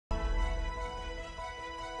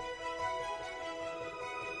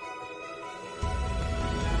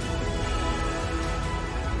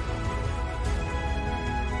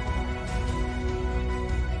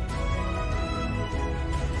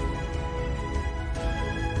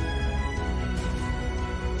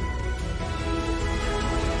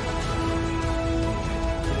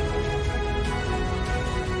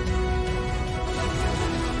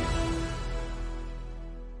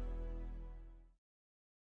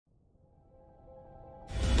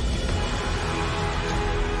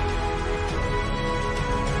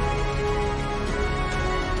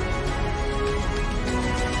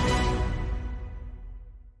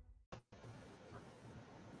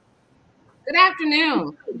Good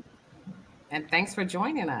afternoon, and thanks for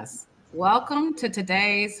joining us. Welcome to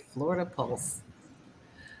today's Florida Pulse.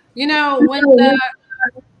 You know, when the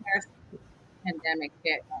pandemic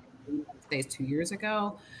hit the United States 2 years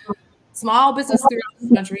ago, small business throughout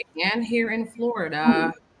the country and here in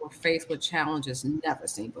Florida were faced with challenges never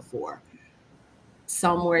seen before.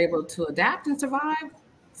 Some were able to adapt and survive,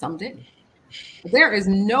 some didn't. There is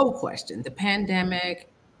no question the pandemic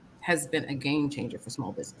has been a game changer for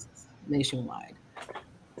small businesses nationwide.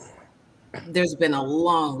 There's been a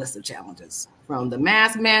long list of challenges, from the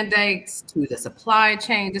mask mandates to the supply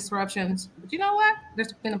chain disruptions. But you know what?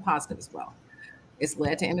 There's been a positive as well. It's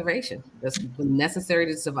led to innovation that's been necessary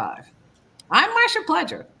to survive. I'm Marcia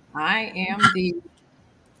Pledger. I am the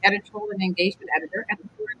editorial and engagement editor at the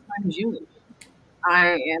Florida Times Union.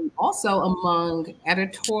 I am also among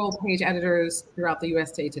editorial page editors throughout the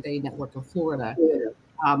USA Today network in Florida.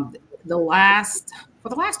 For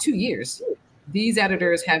the last 2 years, these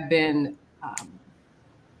editors have been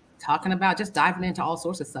talking about just diving into all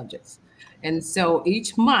sorts of subjects. And so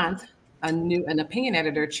each month, an opinion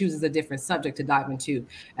editor chooses a different subject to dive into.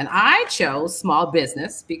 And I chose small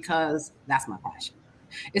business because that's my passion.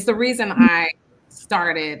 It's the reason I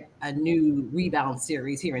started a new rebound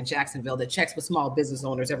series here in Jacksonville that checks with small business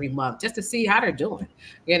owners every month just to see how they're doing.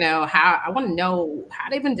 You know, I want to know how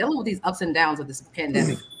they've been dealing with these ups and downs of this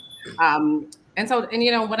pandemic. And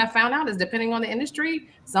you know, what I found out is, depending on the industry,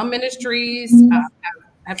 some industries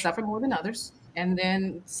have suffered more than others. And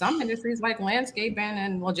then some industries like landscaping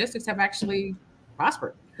and logistics have actually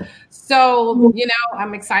prospered. So, you know,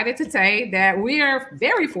 I'm excited to say that we are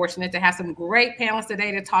very fortunate to have some great panelists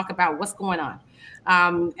today to talk about what's going on.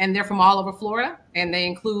 And they're from all over Florida, and they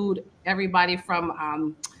include everybody from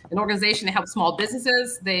an organization that helps small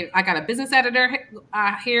businesses. I got a business editor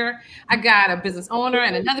here. I got a business owner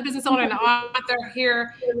and another business owner and an author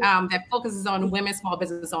here that focuses on women small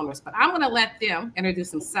business owners. But I'm going to let them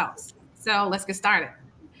introduce themselves. So let's get started.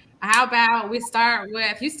 How about we start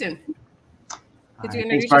with Houston? Could you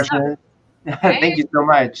introduce yourself? Hey. Thank you so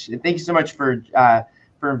much. And thank you so much for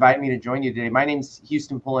inviting me to join you today. My name's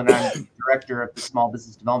Houston Pullen. I'm the director of the Small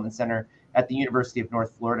Business Development Center at the University of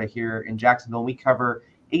North Florida here in Jacksonville. We cover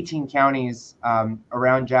 18 counties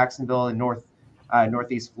around Jacksonville and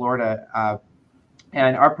Northeast Florida.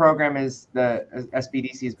 And our program the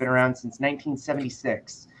SBDC has been around since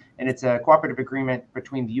 1976. And it's a cooperative agreement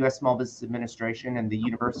between the U.S. Small Business Administration and the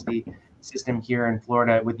university system here in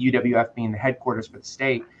Florida, with UWF being the headquarters for the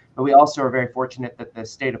state. But we also are very fortunate that the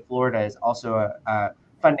state of Florida is also a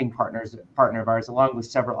funding partner of ours, along with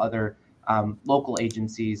several other local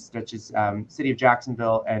agencies, such as City of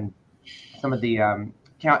Jacksonville and some of the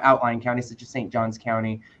outlying counties, such as St. Johns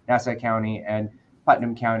County, Nassau County, and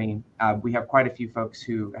Putnam County. We have quite a few folks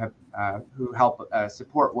who help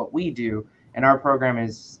support what we do. And our program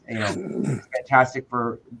is, you know, fantastic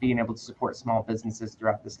for being able to support small businesses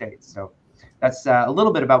throughout the state. So that's a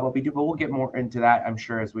little bit about what we do, but we'll get more into that, I'm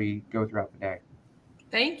sure, as we go throughout the day.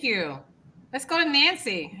 Thank you. Let's go to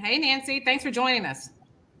Nancy. Hey, Nancy, thanks for joining us.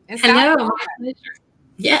 Hello.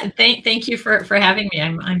 Yeah, thank you for having me.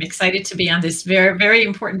 I'm excited to be on this very, very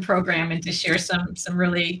important program and to share some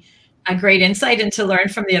really great insight and to learn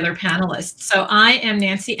from the other panelists. So I am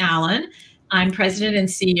Nancy Allen. I'm president and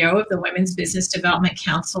CEO of the Women's Business Development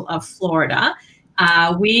Council of Florida.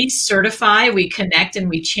 We certify, we connect, and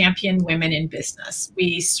we champion women in business.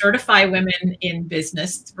 We certify women in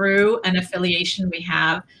business through an affiliation we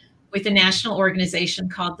have with a national organization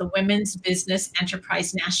called the Women's Business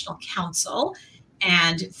Enterprise National Council.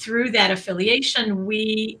 And through that affiliation,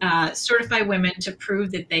 we certify women to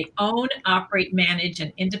prove that they own, operate, manage,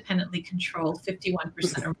 and independently control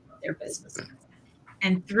 51% of their businesses.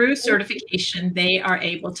 And through certification, they are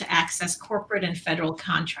able to access corporate and federal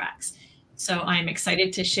contracts. So I'm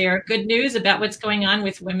excited to share good news about what's going on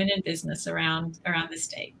with women in business around the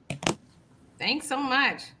state. Thanks so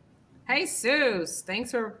much. Hey, Suze, thanks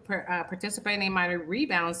for participating in my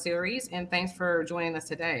Rebound series, and thanks for joining us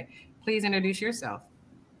today. Please introduce yourself.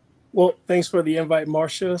 Well, thanks for the invite,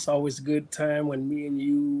 Marcia. It's always a good time when me and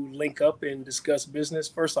you link up and discuss business.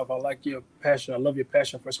 First off, I like your passion. I love your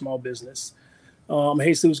passion for small business. I'm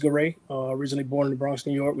Jesus Garay, originally born in the Bronx,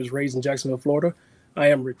 New York, was raised in Jacksonville, Florida. I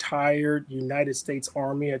am retired United States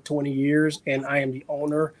Army at 20 years, and I am the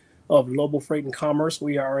owner of Global Freight and Commerce.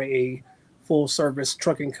 We are a full-service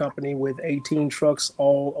trucking company with 18 trucks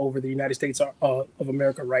all over the United States of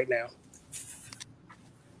America right now.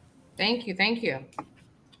 Thank you. Thank you.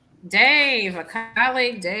 Dave, a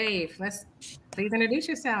colleague, Dave, please introduce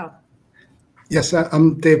yourself. Yes,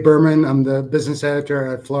 I'm Dave Berman. I'm the business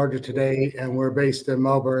editor at Florida Today, and we're based in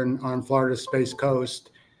Melbourne on Florida's Space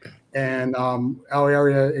Coast. And our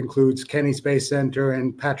area includes Kennedy Space Center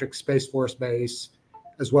and Patrick Space Force Base,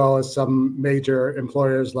 as well as some major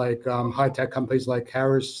employers like high-tech companies like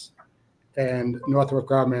Harris and Northrop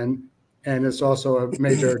Grumman. And it's also a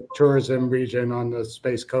major tourism region on the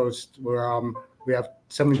Space Coast where we have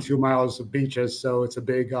 72 miles of beaches. So it's a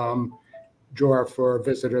big draw for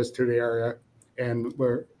visitors to the area. And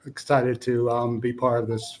we're excited to be part of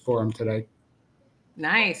this forum today.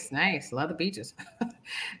 Nice, nice. Love the beaches.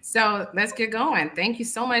 So let's get going. Thank you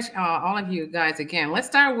so much, all of you guys. Again, let's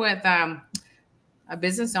start with a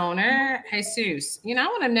business owner, Jesus. I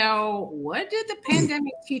want to know, what did the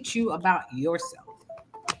pandemic teach you about yourself?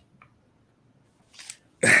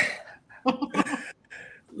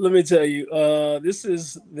 Let me tell you, this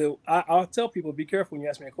is I'll tell people, be careful when you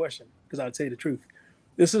ask me a question, because I'll tell you the truth.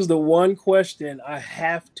 This is the one question I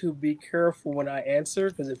have to be careful when I answer,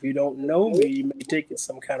 because if you don't know me, you may take it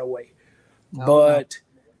some kind of way. Oh, but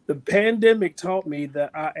the pandemic taught me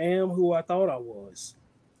that I am who I thought I was,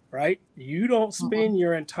 right? You don't spend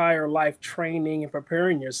your entire life training and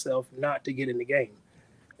preparing yourself not to get in the game.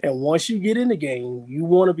 And once you get in the game, you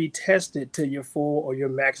want to be tested to your full or your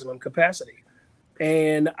maximum capacity.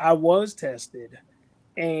 And I was tested,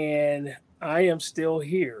 and I am still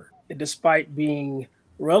here, despite being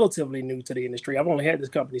relatively new to the industry. I've only had this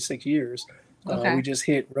company 6 years. Okay. We just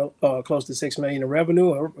hit close to $6 million in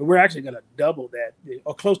revenue. We're actually going to double that,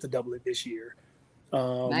 or close to double it this year.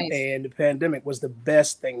 Nice. And the pandemic was the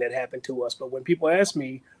best thing that happened to us. But when people ask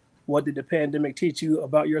me, what did the pandemic teach you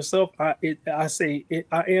about yourself? I say,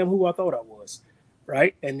 I am who I thought I was,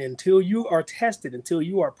 right? And until you are tested, until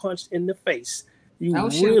you are punched in the face, you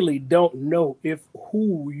really don't know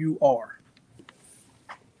who you are.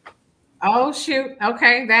 Oh, shoot.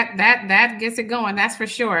 Okay. That gets it going. That's for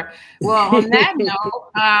sure. Well, on that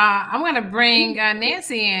note, I'm going to bring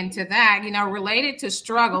Nancy into that, related to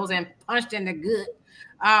struggles and punched in the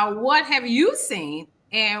gut. What have you seen,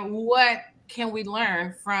 and what can we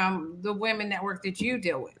learn from the women network that you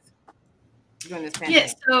deal with during this pandemic?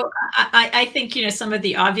 Yes. So I think, some of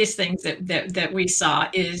the obvious things that we saw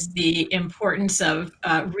is the importance of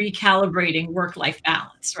recalibrating work-life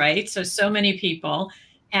balance, right? So many people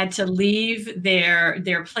had to leave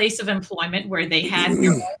their place of employment where they had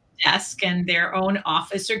their own desk and their own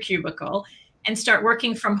office or cubicle, and start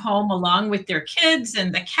working from home along with their kids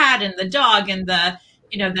and the cat and the dog and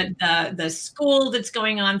the school that's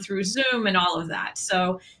going on through Zoom and all of that.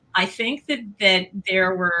 So I think that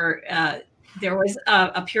there was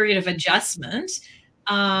a period of adjustment.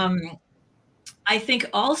 I think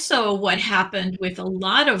also what happened with a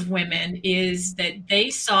lot of women is that they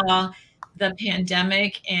saw the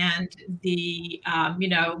pandemic and the,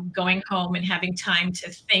 going home and having time to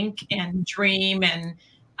think and dream and,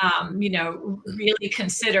 really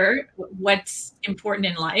consider what's important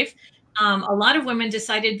in life. A lot of women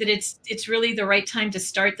decided that it's really the right time to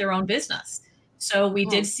start their own business. So we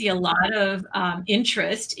did see a lot of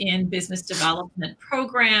interest in business development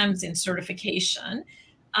programs and certification.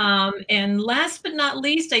 And last but not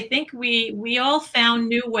least, I think we all found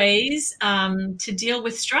new ways to deal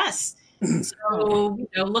with stress. So,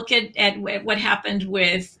 look at what happened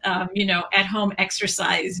with, at-home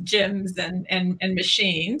exercise gyms and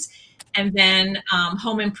machines, and then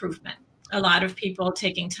home improvement. A lot of people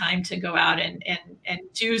taking time to go out and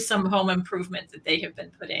do some home improvement that they have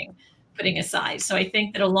been putting aside. So I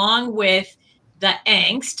think that along with the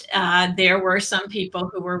angst, there were some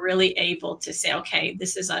people who were really able to say, okay,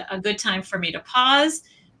 this is a good time for me to pause,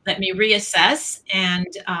 let me reassess, and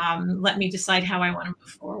let me decide how I want to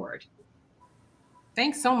move forward.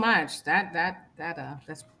 Thanks so much.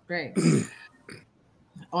 That's great.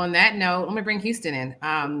 On that note, let me bring Houston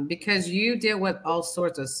in, because you deal with all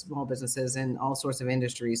sorts of small businesses and all sorts of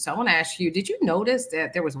industries. So I want to ask you, did you notice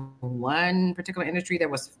that there was one particular industry that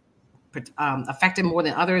was affected more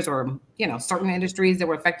than others, or, certain industries that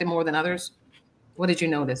were affected more than others? What did you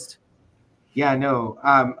notice? Yeah, no.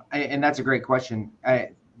 And that's a great question.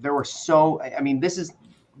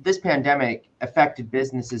 This pandemic affected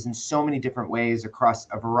businesses in so many different ways across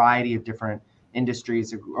a variety of different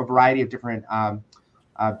industries, a variety of different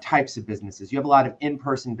types of businesses. You have a lot of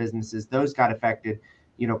in-person businesses; those got affected,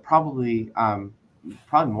 probably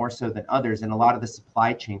more so than others. And a lot of the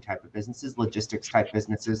supply chain type of businesses, logistics type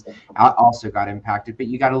businesses, also got impacted. But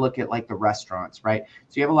you got to look at like the restaurants, right?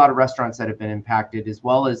 So you have a lot of restaurants that have been impacted, as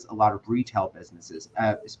well as a lot of retail businesses,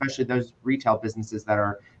 especially those retail businesses that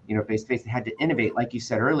are face-to-face. They had to innovate, like you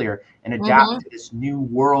said earlier, and adapt to this new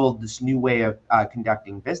world, this new way of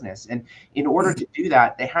conducting business. And in order to do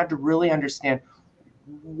that, they had to really understand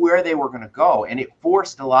where they were going to go. And it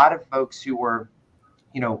forced a lot of folks who were,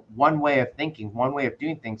 one way of thinking, one way of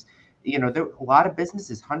doing things, a lot of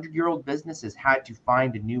businesses, 100-year-old businesses, had to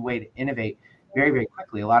find a new way to innovate very, very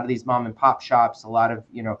quickly. A lot of these mom and pop shops, a lot of,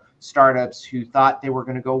 startups who thought they were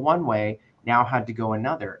going to go one way now had to go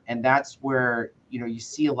another. And that's where, you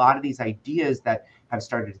see a lot of these ideas that have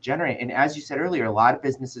started to generate. And as you said earlier, a lot of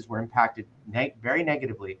businesses were impacted very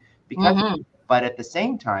negatively because, but at the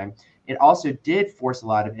same time, it also did force a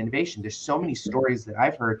lot of innovation. There's so many stories that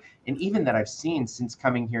I've heard, and even that I've seen since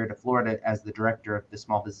coming here to Florida as the director of the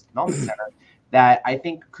Small Business Development Center, that I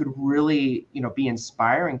think could really, be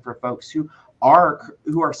inspiring for folks who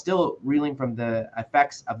are still reeling from the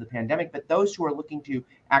effects of the pandemic, but those who are looking to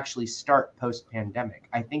actually start post-pandemic.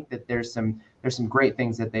 I think that there's some great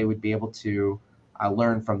things that they would be able to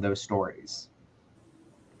learn from those stories.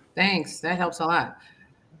 Thanks. That helps a lot.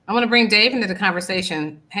 I want to bring Dave into the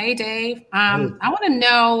conversation. Hey, Dave. I want to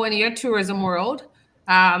know, in your tourism world,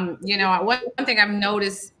 one thing I've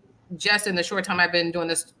noticed just in the short time I've been doing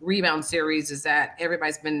this rebound series is that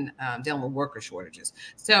everybody's been dealing with worker shortages.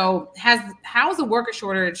 So how's the worker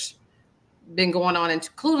shortage been going on,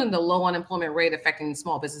 including the low unemployment rate affecting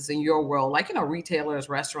small business in your world, like, retailers,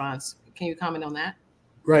 restaurants? Can you comment on that?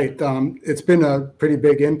 Right. It's been a pretty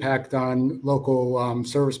big impact on local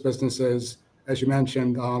service businesses, as you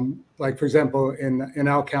mentioned. Like, for example, in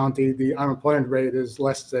our county, the unemployment rate is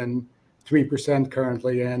less than 3%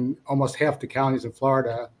 currently, and almost half the counties in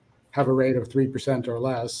Florida have a rate of 3% or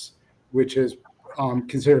less, which is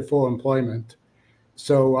considered full employment.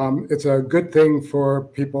 So it's a good thing for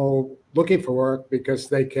people looking for work because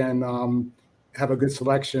they can have a good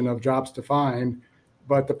selection of jobs to find.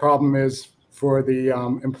 But the problem is for the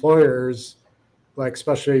employers, like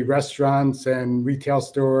especially restaurants and retail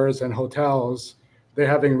stores and hotels, they're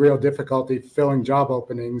having real difficulty filling job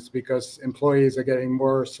openings because employees are getting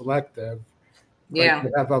more selective. Yeah. Like,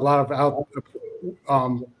 they have a lot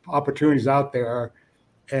of opportunities out there,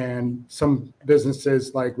 and some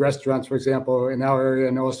businesses like restaurants, for example, in our area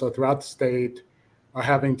and also throughout the state, are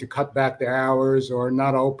having to cut back their hours or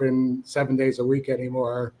not open 7 days a week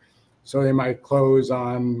anymore. So they might close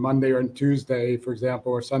on Monday or Tuesday, for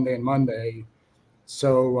example, or Sunday and Monday.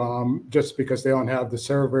 So just because they don't have the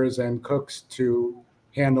servers and cooks to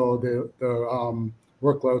handle the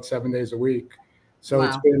workload 7 days a week. So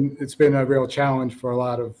wow. it's been a real challenge for a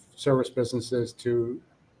lot of service businesses to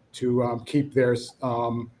keep their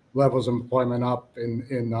levels of employment up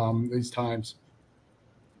in these times.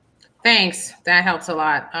 Thanks. That helps a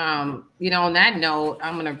lot. On that note,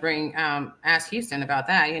 I'm going to ask Houston about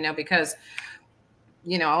that, because,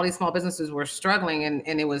 all these small businesses were struggling,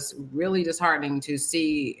 and it was really disheartening to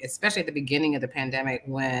see, especially at the beginning of the pandemic,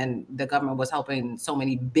 when the government was helping so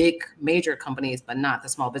many big major companies, but not the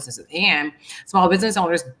small businesses. And small business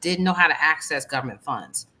owners didn't know how to access government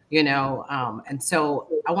funds, and so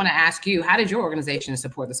I want to ask you, how did your organization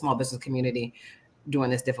support the small business community during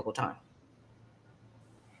this difficult time?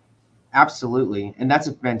 Absolutely, and that's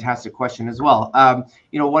a fantastic question as well.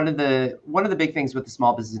 One of the big things with the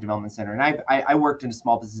Small Business Development Center, and I worked in a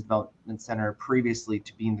Small Business Development Center previously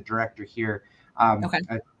to being the director here a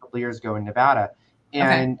couple of years ago in Nevada,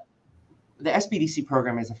 and the SBDC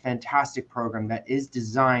program is a fantastic program that is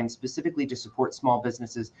designed specifically to support small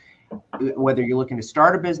businesses, whether you're looking to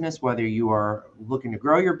start a business, whether you are looking to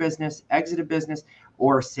grow your business, exit a business,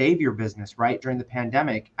 or save your business right during the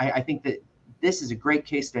pandemic. I think that this is a great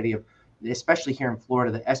case study of, especially here in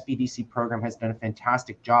Florida, the SBDC program has done a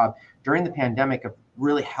fantastic job during the pandemic of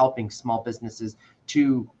really helping small businesses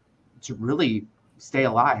to really stay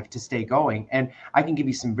alive, to stay going. And I can give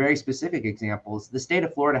you some very specific examples. The state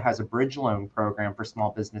of Florida has a bridge loan program for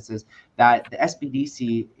small businesses that the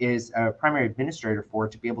SBDC is a primary administrator for,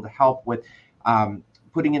 to be able to help with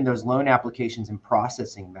putting in those loan applications and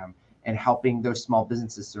processing them and helping those small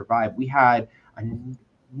businesses survive. We had a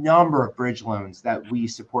number of bridge loans that we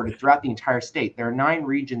supported throughout the entire state. There are 9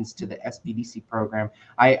 regions to the SBDC program.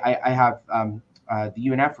 I have the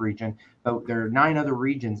UNF region, but there are 9 other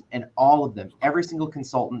regions, and all of them, every single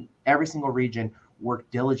consultant, every single region worked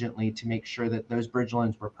diligently to make sure that those bridge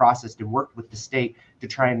loans were processed, and worked with the state to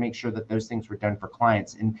try and make sure that those things were done for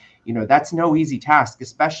clients. And, that's no easy task,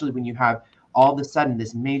 especially when you have all of a sudden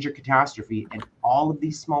this major catastrophe and all of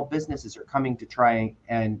these small businesses are coming to try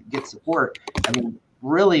and get support. I mean,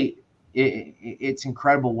 really, it's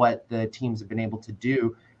incredible what the teams have been able to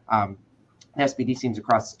do. SBD teams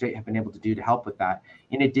across the state have been able to do to help with that.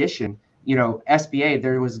 In addition, SBA,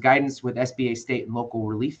 there was guidance with SBA state and local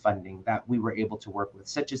relief funding that we were able to work with,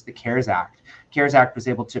 such as the CARES Act. CARES Act was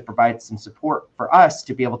able to provide some support for us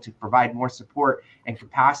to be able to provide more support and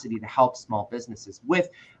capacity to help small businesses with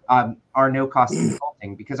our no-cost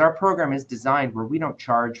consulting, because our program is designed where we don't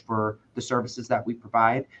charge for the services that we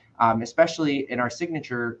provide. especially in our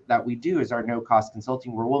signature that we do is our no-cost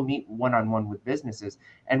consulting, where we'll meet one-on-one with businesses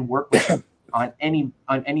and work with them on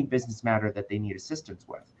any business matter that they need assistance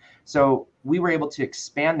with. So we were able to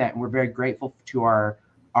expand that, and we're very grateful to our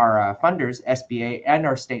funders, SBA, and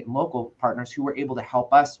our state and local partners who were able to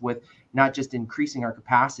help us with not just increasing our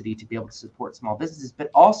capacity to be able to support small businesses, but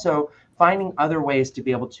also finding other ways to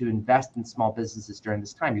be able to invest in small businesses during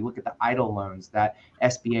this time. You look at the EIDL loans that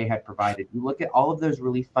SBA had provided. You look at all of those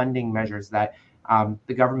relief funding measures that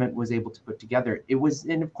the government was able to put together.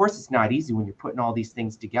 And of course, it's not easy when you're putting all these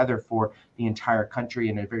things together for the entire country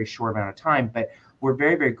in a very short amount of time, but we're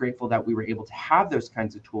very, very grateful that we were able to have those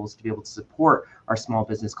kinds of tools to be able to support our small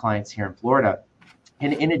business clients here in Florida.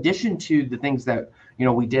 And in addition to the things that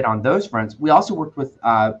we did on those fronts, we also worked with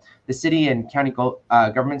the city and county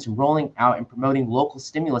governments in rolling out and promoting local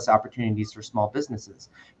stimulus opportunities for small businesses,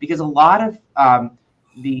 because a lot of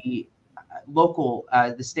the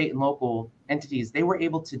state and local entities, they were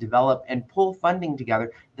able to develop and pull funding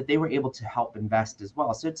together that they were able to help invest as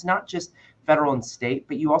well. So it's not just federal and state,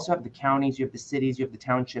 but you also have the counties, you have the cities, you have the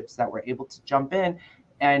townships that were able to jump in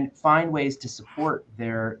and find ways to support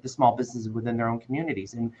the small businesses within their own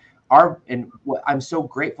communities. And what I'm so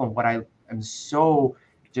grateful, and what I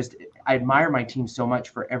admire my team so much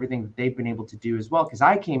for everything that they've been able to do as well, because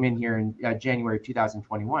I came in here in January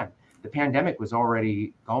 2021. The pandemic was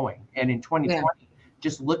already going. And in 2020,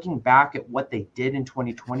 just looking back at what they did in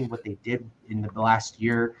 2020, what they did in the last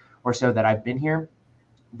year or so that I've been here,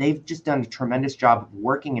 they've just done a tremendous job of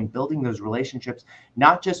working and building those relationships,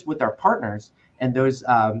 not just with our partners and those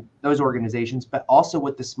organizations, but also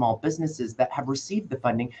with the small businesses that have received the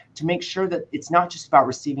funding, to make sure that it's not just about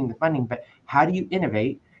receiving the funding, but how do you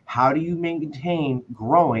innovate? How do you maintain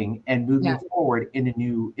growing and moving forward in a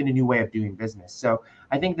new way of doing business? So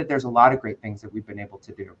I think that there's a lot of great things that we've been able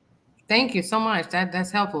to do. Thank you so much.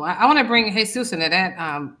 That's helpful. I want to bring Jesus into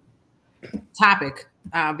that topic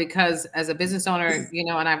because as a business owner,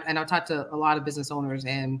 and I've talked to a lot of business owners,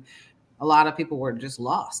 and a lot of people were just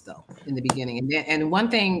lost though in the beginning. And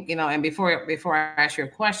one thing, and before I ask you a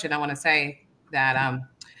question, I want to say that I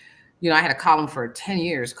had a column for 10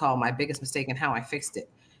 years called "My Biggest Mistake and How I Fixed It."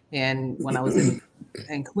 And when I was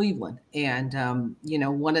in Cleveland, and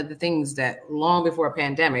one of the things that long before a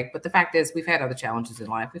pandemic, but the fact is we've had other challenges in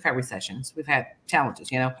life. We've had recessions, we've had challenges,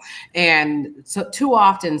 and so too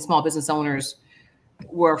often small business owners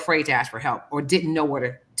were afraid to ask for help or didn't know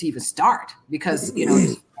where to even start, because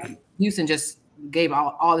Houston just gave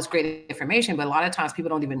all this great information, but a lot of times people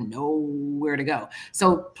don't even know where to go.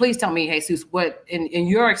 So please tell me, Jesus, what in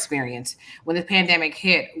your experience when the pandemic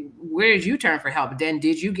hit, where did you turn for help? Then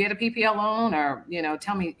did you get a PPL loan, or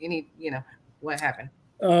tell me what happened?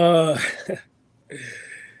 All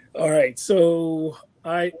right. So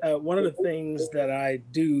I one of the things that I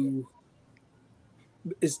do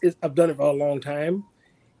is I've done it for a long time,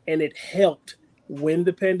 and it helped when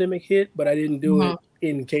the pandemic hit, but I didn't do it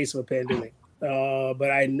in case of a pandemic. But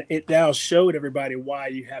it now showed everybody why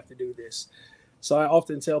you have to do this. So I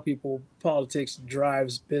often tell people politics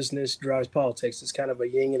drives business, drives politics. It's kind of a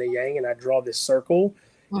yin and a yang, and I draw this circle.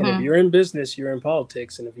 And if you're in business, you're in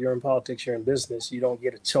politics. And if you're in politics, you're in business. You don't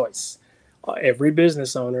get a choice. Every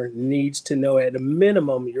business owner needs to know at a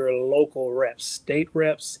minimum your local reps, state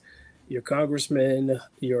reps, your congressmen,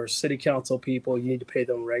 your city council people. You need to pay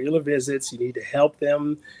them regular visits. You need to help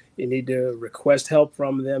them. You need to request help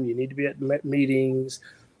from them. You need to be at meetings.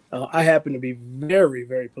 I happen to be very,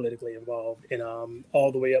 very politically involved, and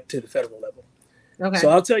all the way up to the federal level. Okay. So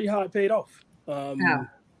I'll tell you how it paid off.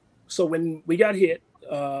 So when we got hit,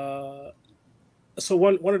 so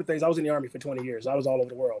one of the things, I was in the Army for 20 years. I was all over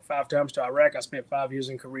the world, 5 times to Iraq. I spent 5 years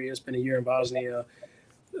in Korea, spent a year in Bosnia.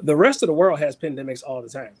 The rest of the world has pandemics all the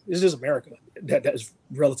time. It's just America that's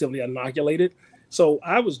relatively inoculated. So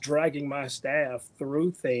I was dragging my staff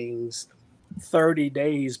through things 30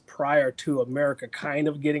 days prior to America kind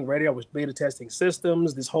of getting ready. I was beta testing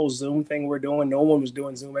systems, this whole Zoom thing we're doing. No one was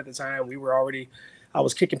doing Zoom at the time. I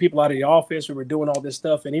was kicking people out of the office. We were doing all this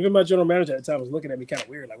stuff. And even my general manager at the time was looking at me kind of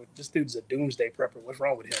weird, like, this dude's a doomsday prepper. What's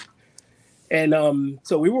wrong with him? And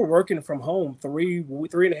so we were working from home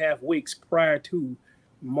 3.5 weeks prior to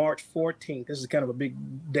March 14th. This is kind of a big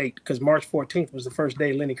date because March 14th was the first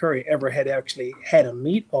day Lenny Curry ever had actually had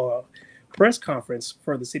a press conference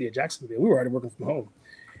for the city of Jacksonville. We were already working from home.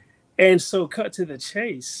 And so cut to the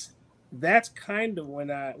chase, that's kind of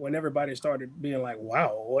when everybody started being like,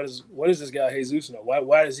 wow, what is this guy Jesus know?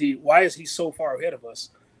 Why is he so far ahead of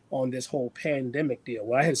us on this whole pandemic deal?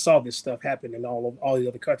 Well, I had saw this stuff happen in all the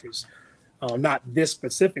other countries. Not this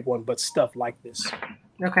specific one, but stuff like this.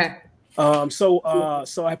 Okay. So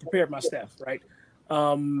I prepared my staff, right?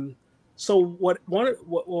 So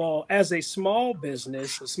well, as a small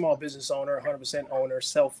business owner, 100% owner,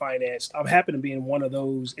 self-financed, I'm happen to be in one of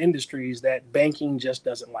those industries that banking just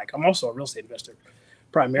doesn't like. I'm also a real estate investor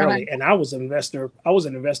primarily. And I was an investor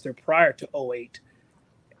prior to 2008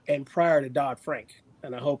 and prior to Dodd-Frank.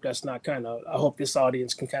 And I hope that's not I hope this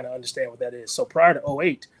audience can kind of understand what that is. So prior to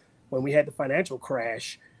 2008, when we had the financial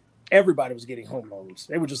crash, everybody was getting home loans.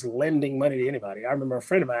 They were just lending money to anybody. I remember a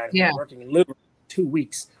friend of mine who was working literally 2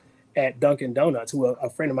 weeks at Dunkin' Donuts, who a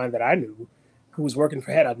friend of mine that I knew, who was working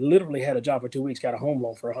literally had a job for 2 weeks, got a home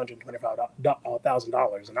loan for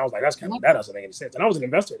 $125,000. And I was like, that doesn't make any sense. And I was an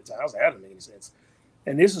investor at the time. I was like, that doesn't make any sense.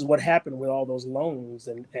 And this is what happened with all those loans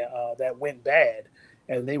and that went bad.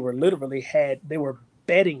 And they were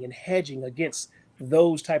betting and hedging against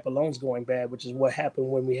those type of loans going bad, which is what happened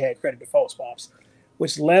when we had credit default swaps,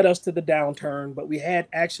 which led us to the downturn. But we had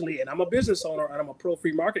and I'm a business owner and I'm a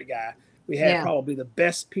pro-free market guy. We had probably the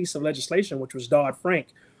best piece of legislation, which was Dodd-Frank,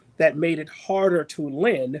 that made it harder to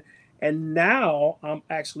lend. And now I'm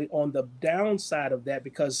actually on the downside of that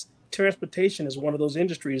because transportation is one of those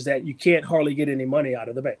industries that you can't hardly get any money out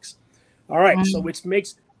of the banks. All right. So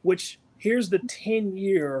here's the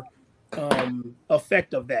 10-year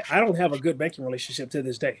effect of that. I don't have a good banking relationship to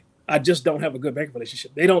this day. I just don't have a good banking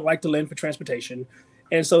relationship. They don't like to lend for transportation.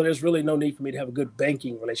 And so there's really no need for me to have a good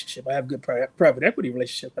banking relationship. I have a good private equity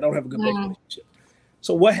relationship. I don't have a good banking relationship.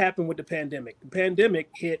 So what happened with the pandemic? The pandemic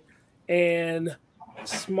hit and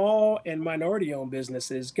small and minority-owned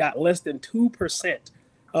businesses got less than 2%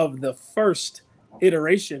 of the first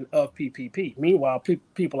iteration of PPP. Meanwhile,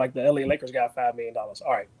 people like the LA Lakers got $5 million. All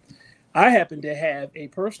right. I happen to have a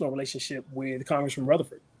personal relationship with Congressman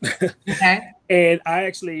Rutherford. Okay. And I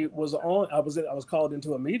actually was called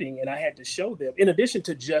into a meeting and I had to show them, in addition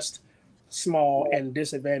to just small and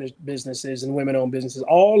disadvantaged businesses and women-owned businesses,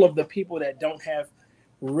 all of the people that don't have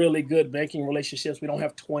really good banking relationships, we don't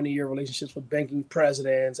have 20-year relationships with banking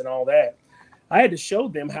presidents and all that. I had to show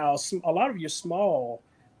them how a lot of your small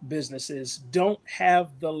businesses don't have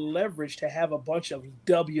the leverage to have a bunch of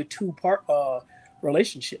W-2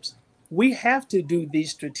 relationships. We have to do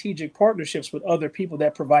these strategic partnerships with other people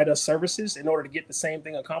that provide us services in order to get the same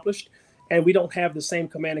thing accomplished. And we don't have the same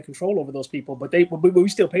command and control over those people, but we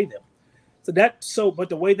still pay them. But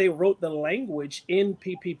the way they wrote the language in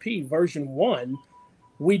PPP version 1,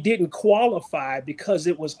 we didn't qualify because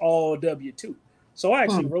it was all W-2. So I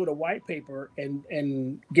actually wrote a white paper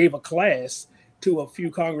and gave a class to a few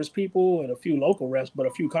Congress people and a few local reps, but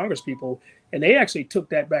a few Congress people. And they actually took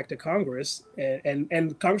that back to Congress.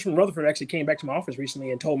 And Congressman Rutherford actually came back to my office recently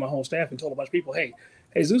and told my whole staff and told a bunch of people, hey,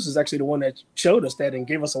 Jesus is actually the one that showed us that and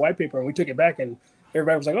gave us a white paper. And we took it back and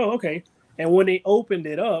everybody was like, oh, okay. And when they opened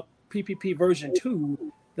it up, PPP version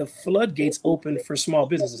 2, the floodgates opened for small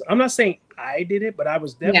businesses. I'm not saying I did it, but I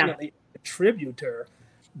was definitely a contributor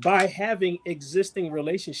by having existing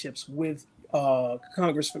relationships with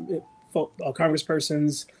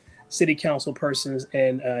congresspersons, city council persons,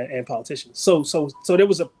 and politicians. So there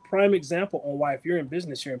was a prime example on why if you're in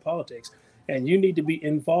business, you're in politics, and you need to be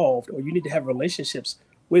involved or you need to have relationships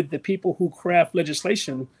with the people who craft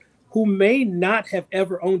legislation who may not have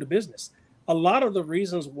ever owned a business. A lot of the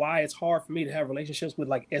reasons why it's hard for me to have relationships with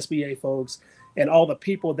like SBA folks and all the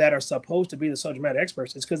people that are supposed to be the subject matter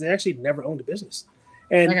experts is because they actually never owned a business.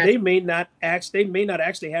 And they may not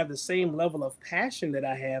actually have the same level of passion that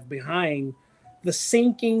I have behind the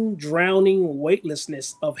sinking, drowning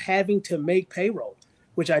weightlessness of having to make payroll,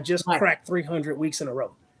 which I just cracked 300 weeks in a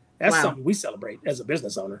row. That's something we celebrate as a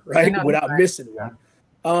business owner, right? Without missing one.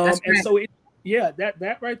 So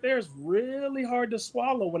that right there is really hard to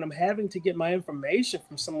swallow when I'm having to get my information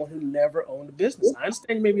from someone who never owned a business. I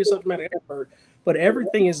understand maybe a subject matter expert, but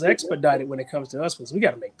everything is expedited when it comes to us because we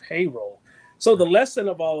got to make payroll. So the lesson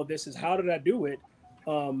of all of this is, how did I do it?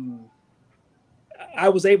 I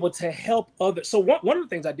was able to help others. So one of the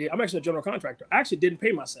things I did, I'm actually a general contractor. I actually didn't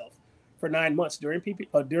pay myself for 9 months during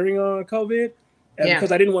COVID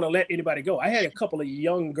because I didn't want to let anybody go. I had a couple of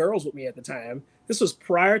young girls with me at the time. This was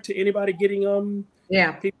prior to anybody getting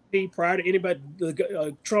PPP, prior to anybody.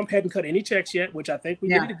 Trump hadn't cut any checks yet, which I think we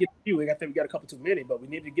needed to get a few. I think we got a couple too many, but we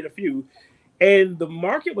needed to get a few. And the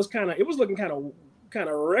market was looking kind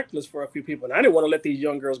of reckless for a few people. And I didn't want to let these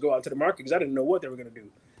young girls go out to the market because I didn't know what they were going to do.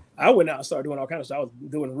 I went out and started doing all kinds of stuff. I was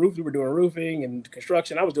doing we were doing roofing and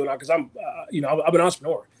construction. I was doing it because I'm an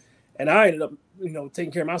entrepreneur. And I ended up,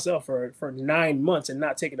 taking care of myself for 9 months and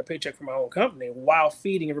not taking a paycheck from my own company while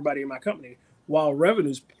feeding everybody in my company, while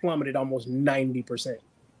revenues plummeted almost 90%.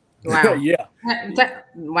 Wow. Yeah.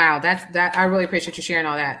 That I really appreciate you sharing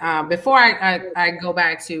all that. Before I go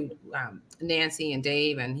back to Nancy and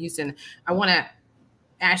Dave and Houston, I want to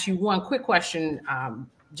ask you one quick question,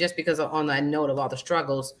 just because on the note of all the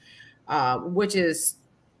struggles, which is,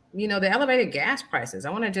 the elevated gas prices. I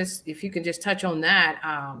want to just, if you can just touch on that,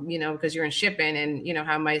 because you're in shipping and,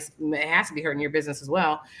 how it has to be hurting your business as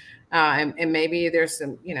well. And maybe there's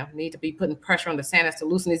some, need to be putting pressure on DeSantis to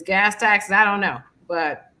loosen these gas taxes. I don't know.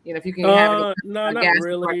 But, if you can have no, not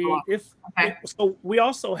really. So we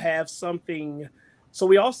also have something. So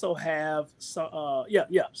we also have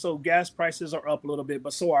So gas prices are up a little bit,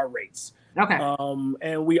 but so are rates. Okay.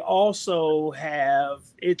 And we also have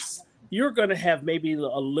you're going to have maybe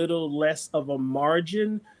a little less of a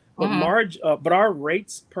margin, but but our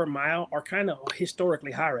rates per mile are kind of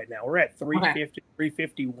historically high right now. We're at 350,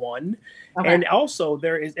 351. Okay. And also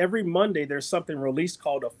every Monday there's something released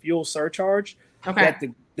called a fuel surcharge that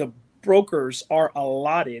the brokers are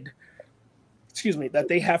allotted. That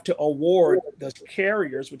they have to award the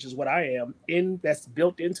carriers, which is what I am, that's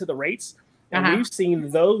built into the rates. And we've seen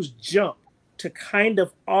those jump to kind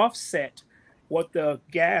of offset what the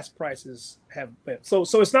gas prices have been. So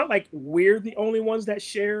it's not like we're the only ones that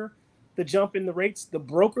share the jump in the rates. The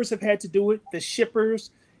brokers have had to do it, the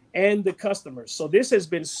shippers and the customers. So this has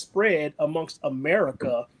been spread amongst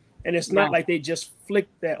America. And it's not like they just flick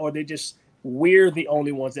that, or we're the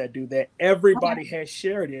only ones that do that. Everybody has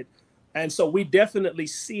shared it. And so we definitely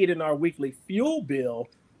see it in our weekly fuel bill,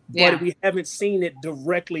 but we haven't seen it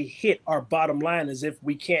directly hit our bottom line as if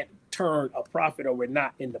we can't turn a profit or we're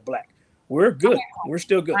not in the black. We're good. We're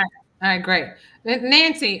still good. All right, great.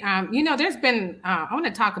 Nancy, there's been, I want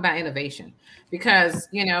to talk about innovation because,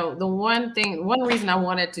 the one reason I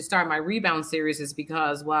wanted to start my rebound series is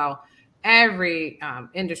because while every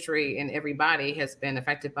industry and everybody has been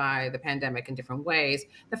affected by the pandemic in different ways,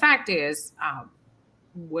 the fact is,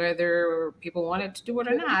 whether people wanted to do it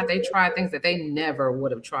or not, they tried things that they never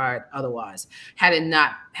would have tried otherwise had they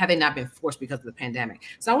not been forced because of the pandemic.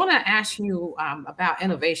 So I want to ask you about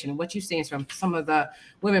innovation and what you've seen from some of the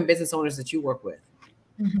women business owners that you work with.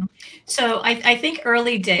 Mm-hmm. So I think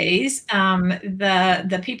early days,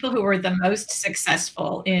 the people who were the most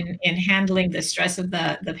successful in handling the stress of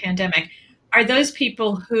the pandemic are those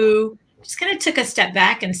people who just kind of took a step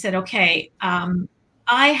back and said, okay,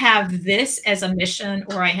 I have this as a mission,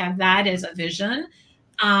 or I have that as a vision.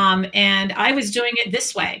 And I was doing it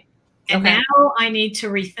this way. And now I need to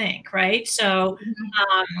rethink, right? So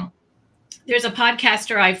there's a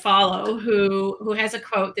podcaster I follow who has a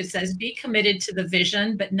quote that says, be committed to the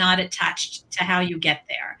vision, but not attached to how you get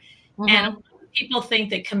there. And people think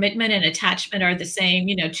that commitment and attachment are the same,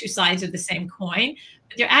 two sides of the same coin,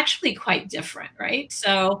 but they're actually quite different, right?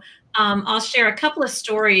 So I'll share a couple of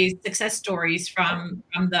success stories from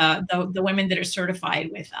the women that are certified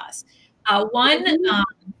with us. One in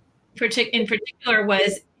particular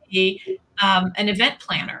was an event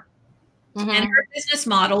planner. And her business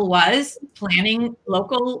model was planning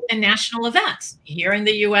local and national events here in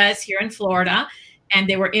the US, here in Florida, and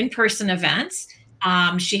they were in-person events.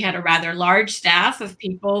 She had a rather large staff of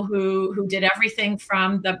people who did everything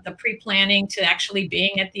from the pre-planning to actually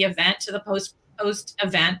being at the event to the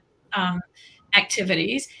post-event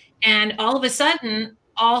activities. And all of a sudden,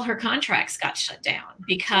 all her contracts got shut down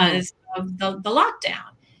because of the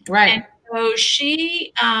lockdown. Right. And so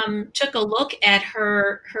she took a look at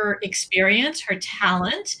her experience, her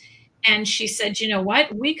talent, and she said, you know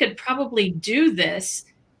what, we could probably do this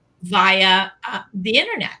via the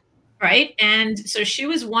internet, right? And so she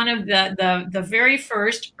was one of the very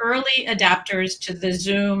first early adapters to the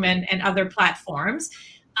Zoom and other platforms,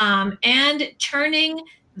 and turning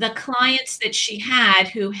the clients that she had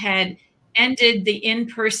who had ended the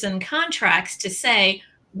in-person contracts to say,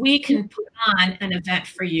 we can put on an event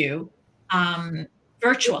for you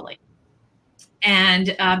virtually.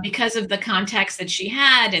 And because of the contacts that she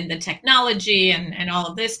had and the technology and all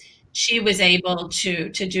of this, she was able to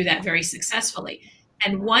do that very successfully.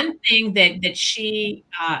 And one thing that she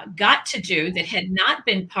got to do that had not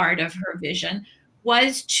been part of her vision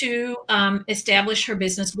was to establish her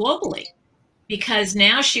business globally, because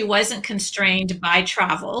now she wasn't constrained by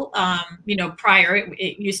travel. Prior,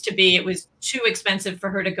 it used to be, it was too expensive for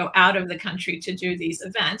her to go out of the country to do these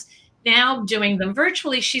events. Now doing them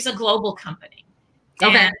virtually, she's a global company.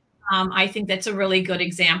 Okay. And I think that's a really good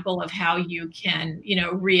example of how you can,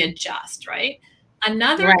 readjust, right?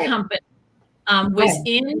 Another company was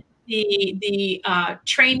in the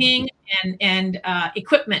training and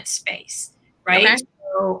equipment space, right? Okay.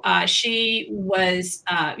 So she was,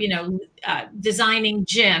 designing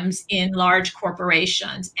gyms in large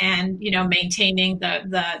corporations and, maintaining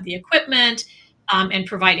the equipment and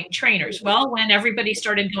providing trainers. Well, when everybody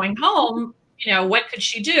started going home, what could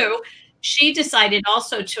she do? She decided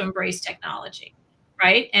also to embrace technology,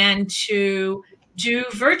 right? And to do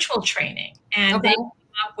virtual training. And they came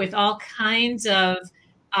up with all kinds of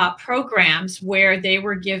programs where they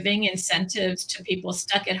were giving incentives to people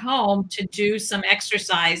stuck at home to do some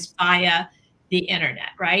exercise via the internet,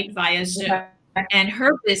 right? Via Zoom. And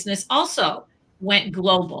her business also went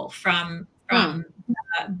global from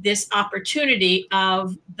this opportunity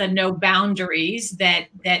of the no boundaries that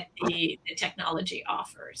the technology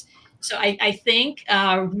offers. So I think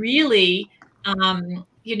really,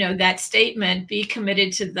 you know, that statement, be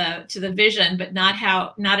committed to the vision, but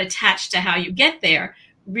not attached to how you get there,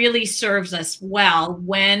 really serves us well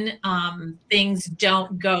when things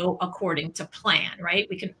don't go according to plan, right?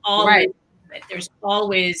 We can always, there's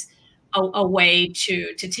always a way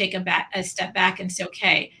to take a step back and say,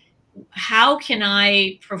 okay, how can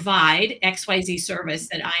I provide XYZ service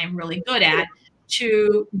that I am really good at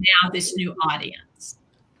to now this new audience?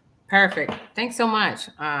 Perfect. Thanks so much.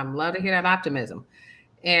 Love to hear that optimism.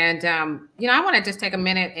 And, you know, I want to just take a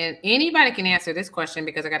minute, and anybody can answer this question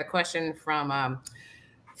because I got a question from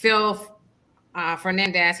Phil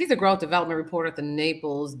Fernandez. He's a growth development reporter at the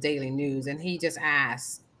Naples Daily News. And he just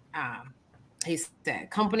asked, he said,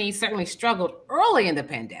 companies certainly struggled early in the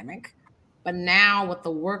pandemic, but now with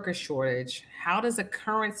the worker shortage, how does the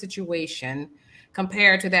current situation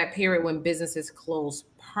compare to that period when businesses closed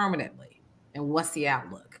permanently? And what's the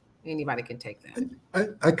outlook? Anybody can take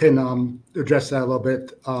that. I can address that a little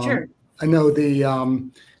bit. Sure. I know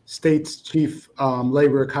the state's chief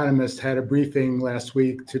labor economist had a briefing last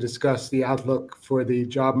week to discuss the outlook for the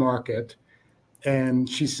job market. And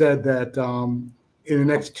she said that in the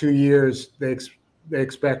next 2 years, they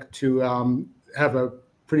expect to have a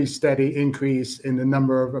pretty steady increase in the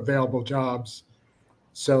number of available jobs.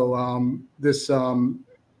 So this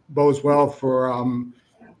bodes well for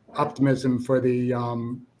optimism for the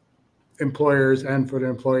employers and for the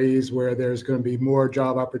employees, where there's going to be more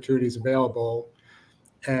job opportunities available,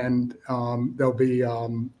 and there'll be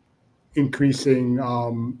increasing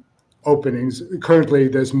openings. Currently,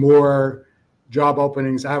 there's more job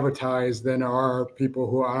openings advertised than there are people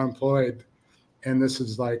who are employed, and this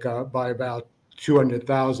is like by about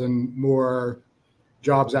 200,000 more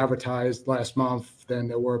jobs advertised last month than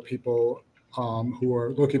there were people who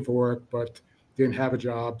were looking for work but didn't have a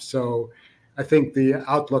job. So I think the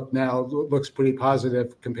outlook now looks pretty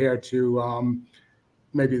positive compared to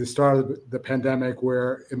maybe the start of the pandemic,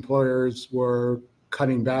 where employers were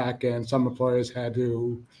cutting back and some employers had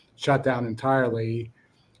to shut down entirely.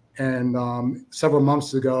 And several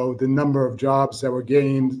months ago, the number of jobs that were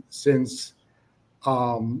gained since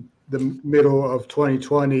the middle of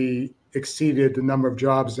 2020 exceeded the number of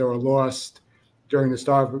jobs that were lost during the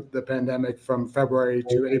start of the pandemic from February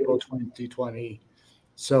to April 2020.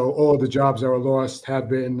 So all of the jobs that were lost have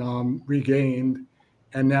been regained,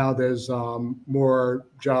 and now there's more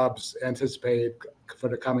jobs anticipated for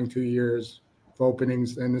the coming 2 years for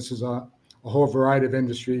openings. And this is a whole variety of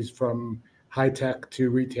industries, from high tech to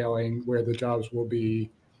retailing, where the jobs will be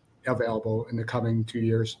available in the coming 2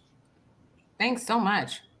 years. Thanks so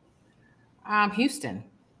much. Houston,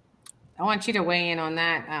 I want you to weigh in on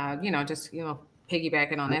that, just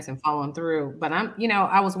piggybacking on this and following through. But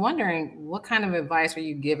I was wondering, what kind of advice are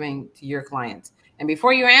you giving to your clients? And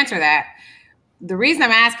before you answer that, the reason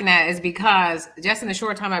I'm asking that is because just in the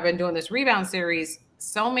short time I've been doing this rebound series,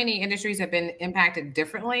 so many industries have been impacted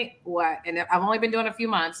differently. And I've only been doing a few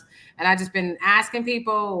months, and I've just been asking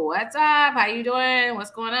people, what's up? How you doing?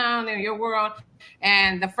 What's going on in your world?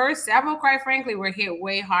 And the first several, quite frankly, were hit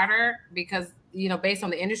way harder because, based on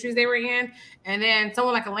the industries they were in. And then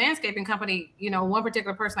someone like a landscaping company, one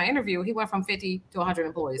particular person I interviewed, he went from 50 to 100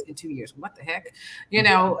 employees in 2 years. What the heck?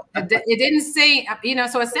 It didn't say,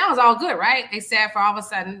 so it sounds all good, right? They said for all of a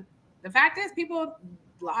sudden, the fact is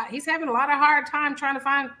he's having a lot of hard time trying to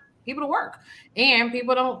find people to work, and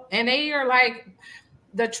people don't, and they are like,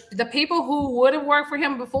 the people who would have worked for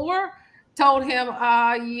him before told him,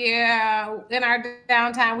 yeah, in our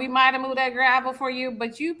downtime, we might have moved that gravel for you,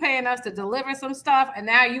 but you paying us to deliver some stuff, and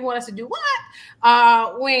now you want us to do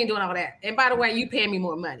what? We ain't doing all that. And by the way, you paying me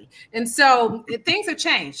more money. And so things have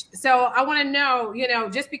changed. So I want to know,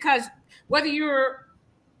 just because whether you're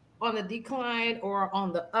on the decline or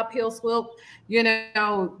on the uphill slope,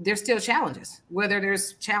 there's still challenges, whether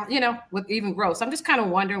there's challenge, with even growth. So I'm just kind of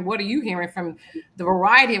wondering, what are you hearing from the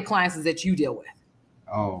variety of clients that you deal with?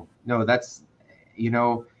 Oh, no, that's,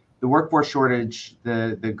 the workforce shortage,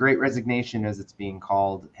 the great resignation, as it's being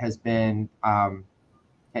called, has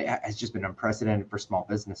just been unprecedented for small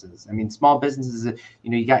businesses. I mean, small businesses,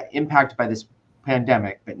 you got impacted by this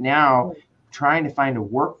pandemic, but now trying to find a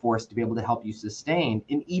workforce to be able to help you sustain.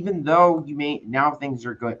 And even though you may now things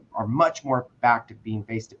are much more back to being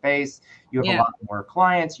face to face, you have a lot more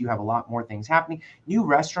clients, you have a lot more things happening. New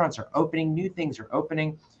restaurants are opening, new things are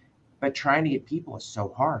opening, but trying to get people is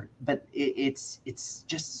so hard. But it's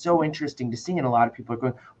just so interesting to see, and a lot of people are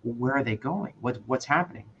going, well, where are they going? What's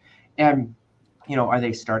happening? And are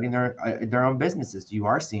they starting their own businesses? You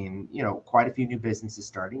are seeing, quite a few new businesses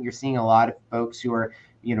starting. You're seeing a lot of folks who are,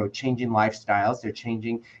 changing lifestyles. They're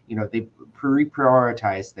changing, they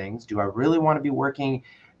prioritize things. Do I really want to be working,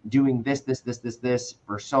 doing this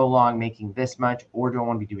for so long, making this much, or do I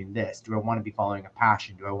want to be doing this? Do I want to be following a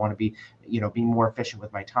passion? Do I want to be, being more efficient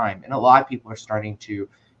with my time? And a lot of people are starting to,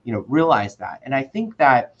 realize that. And I think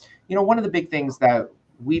that, one of the big things that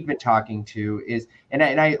we've been talking to is, and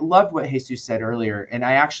I loved what Jesus said earlier, and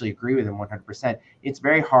I actually agree with him 100%. It's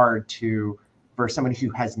very hard for somebody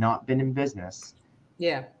who has not been in business,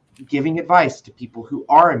 giving advice to people who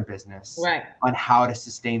are in business on how to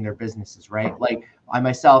sustain their businesses, right? Like I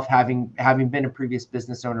myself, having been a previous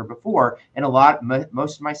business owner before, and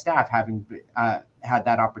most of my staff having had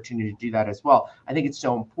that opportunity to do that as well. I think it's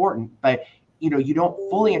so important, but you don't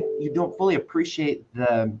fully appreciate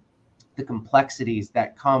the complexities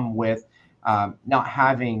that come with not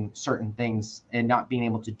having certain things and not being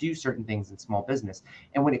able to do certain things in small business.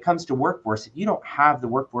 And when it comes to workforce, if you don't have the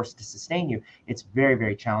workforce to sustain you, it's very,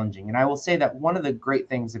 very challenging. And I will say that one of the great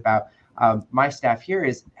things about my staff here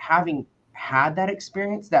is having had that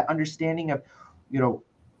experience, that understanding of,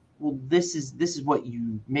 well, this is what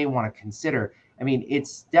you may want to consider. I mean,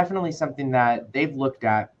 it's definitely something that they've looked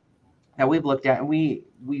at, that we've looked at, and we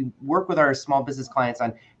work with our small business clients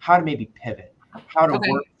on how to maybe pivot, how to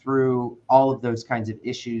work through all of those kinds of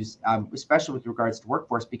issues, especially with regards to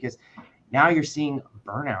workforce, because now you're seeing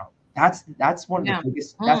burnout. That's one of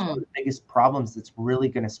the biggest problems that's really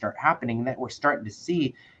going to start happening, and that we're starting to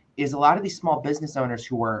see is a lot of these small business owners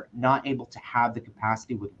who are not able to have the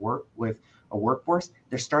capacity with a workforce,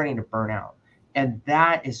 they're starting to burn out. And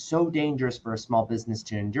that is so dangerous for a small business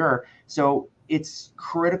to endure. So it's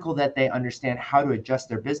critical that they understand how to adjust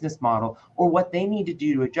their business model or what they need to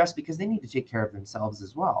do to adjust, because they need to take care of themselves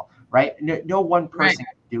as well, right? No one person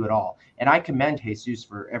can do it all. And I commend Jesus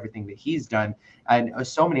for everything that he's done. And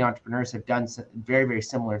so many entrepreneurs have done very, very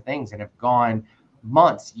similar things and have gone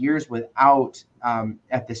months, years without,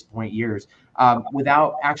 at this point,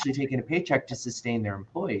 without actually taking a paycheck to sustain their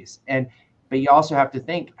employees. But you also have to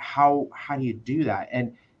think, how do you do that?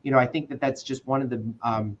 And, I think that that's just one of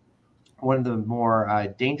the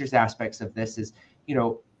more dangerous aspects of this is,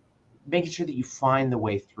 making sure that you find the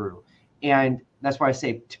way through. And that's why I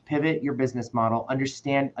say to pivot your business model,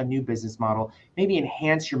 understand a new business model, maybe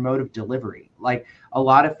enhance your mode of delivery. Like a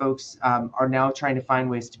lot of folks are now trying to find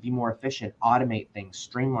ways to be more efficient, automate things,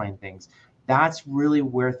 streamline things. That's really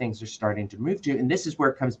where things are starting to move to. And this is where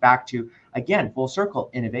it comes back to, again, full circle,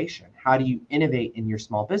 innovation. How do you innovate in your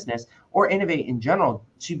small business or innovate in general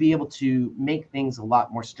to be able to make things a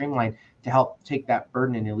lot more streamlined to help take that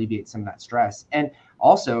burden and alleviate some of that stress? And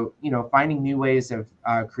also, finding new ways of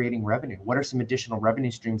creating revenue. What are some additional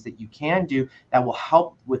revenue streams that you can do that will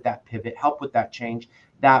help with that pivot, help with that change,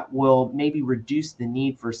 that will maybe reduce the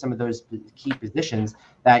need for some of those key positions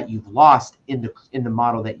that you've lost in the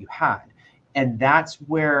model that you had? And that's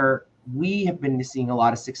where we have been seeing a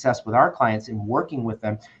lot of success with our clients in working with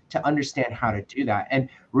them to understand how to do that. And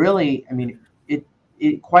really, I mean,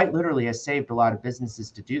 it quite literally has saved a lot of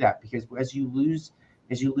businesses to do that, because as you lose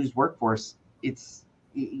workforce,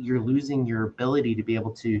 you're losing your ability to be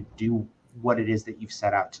able to do what it is that you've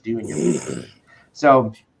set out to do in your business.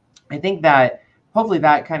 So I think that hopefully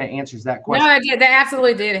that kind of answers that question. No, that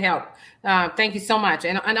absolutely did help. Thank you so much.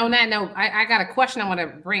 And on that note, I got a question I want to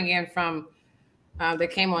bring in from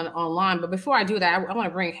that came online. But before I do that, I want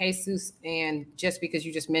to bring Jesus in, just because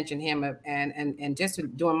you just mentioned him, and just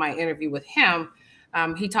doing my interview with him,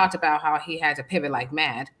 he talked about how he had to pivot like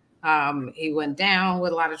mad. He went down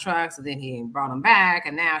with a lot of trucks, and then he brought them back,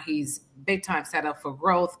 and now he's big time set up for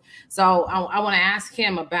growth. So I want to ask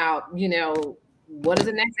him about, what does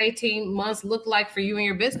the next 18 months look like for you and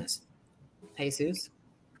your business, Jesus?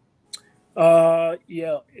 Yeah,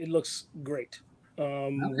 it looks great.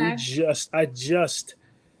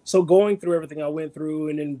 So going through everything I went through,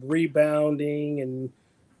 and then rebounding and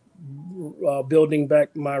building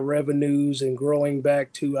back my revenues and growing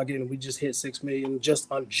back to, again, we just hit 6 million,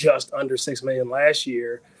 just under 6 million last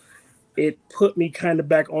year. It put me kind of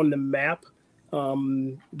back on the map.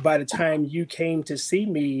 By the time you came to see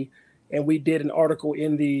me, and we did an article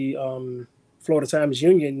in the Florida Times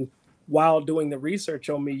Union, while doing the research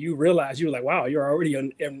on me, you realize you're like, wow, you're already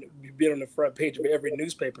on, and you've been on the front page of every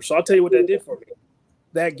newspaper. So I'll tell you what that did for me.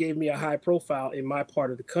 That gave me a high profile in my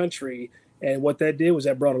part of the country. And what that did was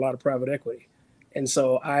that brought a lot of private equity. And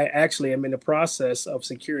so I actually am in the process of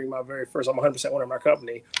securing my very first, I'm 100% owner of my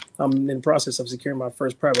company. I'm in the process of securing my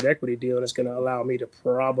first private equity deal. And it's going to allow me to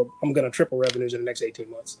I'm going to triple revenues in the next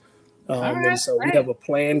 18 months. And so we have a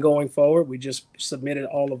plan going forward. We just submitted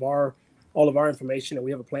all of our information, and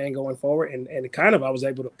we have a plan going forward. And kind of, I was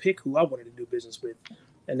able to pick who I wanted to do business with.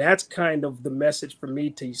 And that's kind of the message for me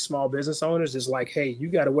to small business owners is like, hey, you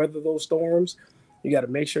got to weather those storms. You got to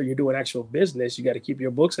make sure you're doing actual business. You got to keep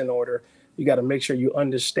your books in order. You got to make sure you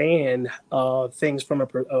understand things from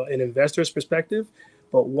an investor's perspective.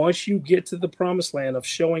 But once you get to the promised land of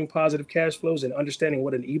showing positive cash flows and understanding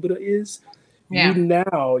what an EBITDA is,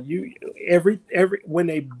 when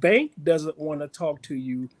a bank doesn't want to talk to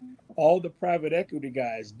you, all the private equity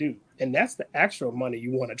guys do. And that's the actual money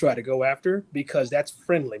you want to try to go after, because that's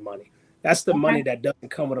friendly money. That's the money that doesn't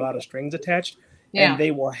come with a lot of strings attached. And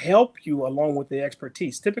they will help you along with the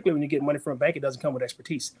expertise. Typically, when you get money from a bank, it doesn't come with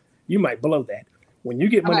expertise. You might blow that. When you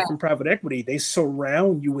get money from private equity, they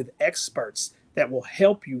surround you with experts that will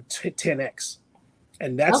help you 10x.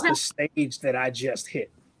 And that's the stage that I just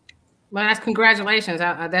hit. Well, that's congratulations.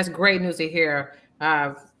 That's great news to hear.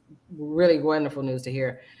 Really wonderful news to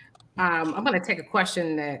hear. I'm going to take a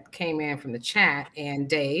question that came in from the chat. And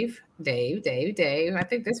Dave, I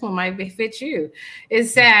think this one might fit you. It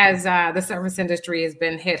says the service industry has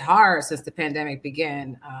been hit hard since the pandemic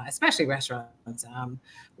began, especially restaurants.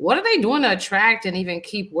 What are they doing to attract and even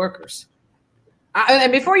keep workers?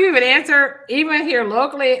 And before you even answer, even here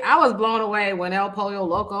locally, I was blown away when El Pollo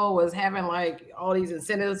Loco was having like all these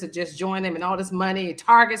incentives to just join them and all this money.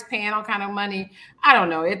 Target's paying all kind of money. I don't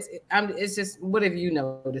know. It's just, what have you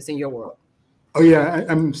noticed in your world? Oh yeah,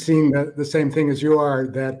 I'm seeing the same thing as you are.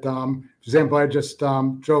 That, for example, I just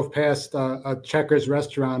drove past a Checkers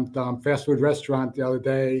restaurant, fast food restaurant the other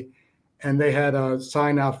day, and they had a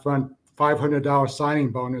sign out front, $500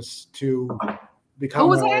 signing bonus to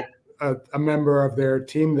become a member of their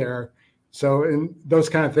team there. So, and those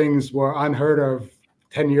kind of things were unheard of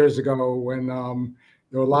 10 years ago when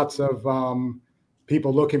there were lots of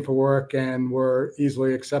people looking for work and were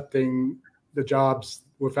easily accepting the jobs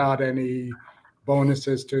without any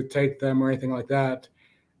bonuses to take them or anything like that.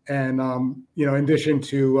 And, in addition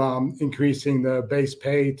to increasing the base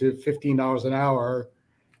pay to $15 an hour,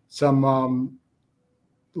 some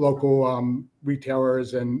local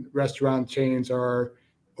retailers and restaurant chains are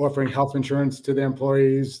offering health insurance to their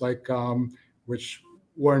employees, like which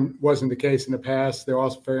wasn't the case in the past. They're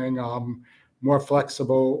offering more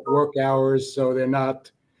flexible work hours, so they're not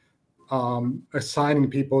assigning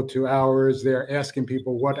people to hours. They're asking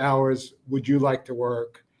people, what hours would you like to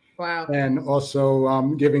work? Wow. And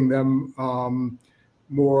also giving them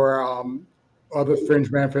more other fringe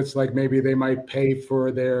benefits, like maybe they might pay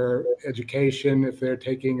for their education. If they're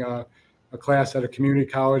taking a class at a community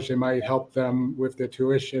college, they might help them with their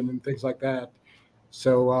tuition and things like that.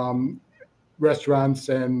 So restaurants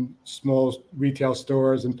and small retail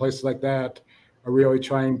stores and places like that are really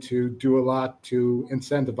trying to do a lot to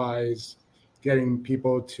incentivize getting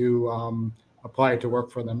people to apply to work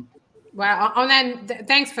for them. Well, on that,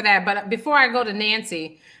 thanks for that. But before I go to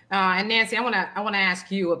Nancy, and Nancy, I want to ask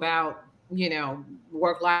you about,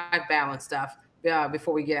 work-life balance stuff.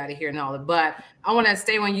 Before we get out of here and all that. But I want to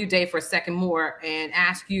stay on you, Dave, for a second more and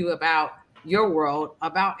ask you about your world,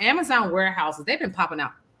 about Amazon warehouses. They've been popping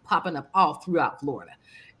up all throughout Florida.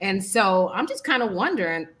 And so I'm just kind of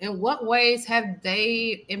wondering, in what ways have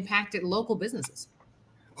they impacted local businesses?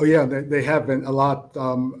 Oh, yeah, they have been a lot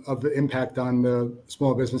of the impact on the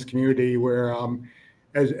small business community where,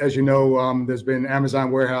 as you know, there's been Amazon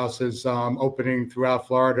warehouses opening throughout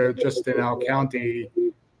Florida. Just in our county,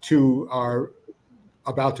 2 are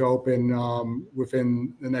about to open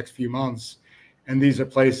within the next few months. And these are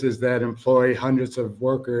places that employ hundreds of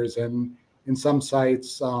workers. And in some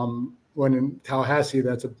sites, one in Tallahassee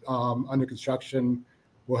that's under construction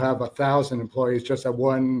will have 1,000 employees just at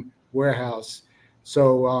one warehouse.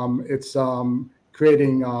 So it's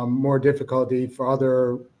creating more difficulty for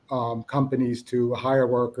other companies to hire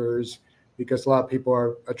workers because a lot of people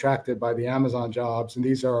are attracted by the Amazon jobs. And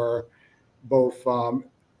these are both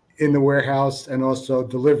in the warehouse and also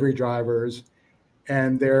delivery drivers,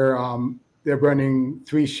 and they're running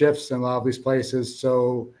 3 shifts in a lot of these places.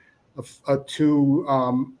 So a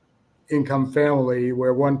 2 income family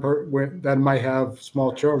where that might have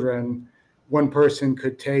small children, one person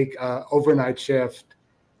could take an overnight shift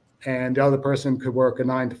and the other person could work a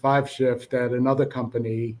 9 to 5 shift at another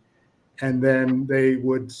company. and then they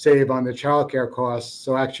would save on the childcare costs.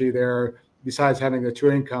 So actually besides having the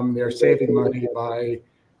two income, they're saving money by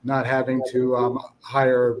not having to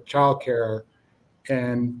hire childcare.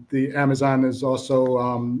 And the Amazon is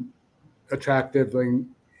also attractive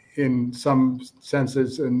in some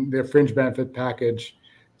senses in their fringe benefit package.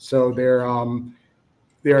 So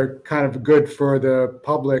they're kind of good for the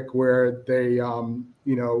public, where they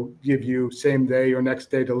give you same day or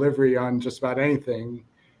next day delivery on just about anything.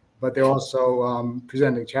 But they're also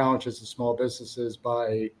presenting challenges to small businesses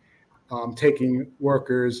by taking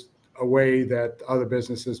workers away that other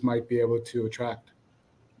businesses might be able to attract.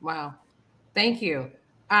 Wow. Thank you.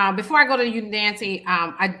 Before I go to you, Nancy,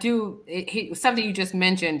 something you just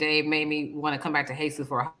mentioned, Dave, made me want to come back to Jesus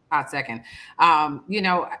for a hot second.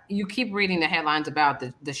 You keep reading the headlines about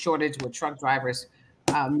the shortage with truck drivers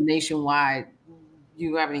nationwide. Do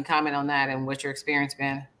you have any comment on that and what's your experience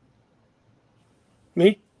been?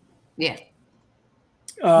 Me? Yeah.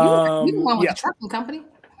 You the one with the trucking company?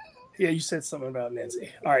 Yeah, you said something about Nancy.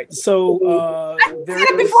 All right. So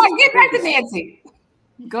before I get back to Nancy,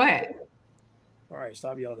 go ahead. All right,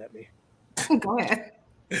 stop yelling at me. Go ahead.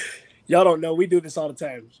 Y'all don't know we do this all the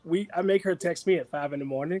time. I make her text me at 5 a.m.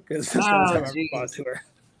 because that's the time I respond to her.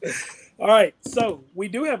 All right, so we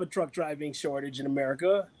do have a truck driving shortage in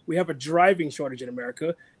America. We have a driving shortage in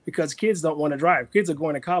America because kids don't want to drive. Kids are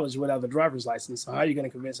going to college without a driver's license. So how are you going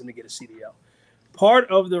to convince them to get a CDL?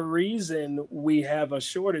 Part of the reason we have a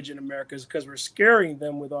shortage in America is because we're scaring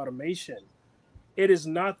them with automation. It is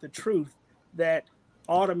not the truth that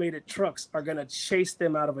automated trucks are going to chase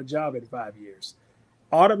them out of a job in 5 years.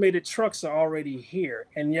 Automated trucks are already here,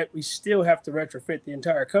 and yet we still have to retrofit the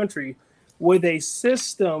entire country with a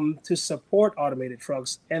system to support automated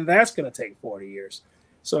trucks, and that's going to take 40 years.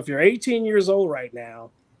 So if you're 18 years old right now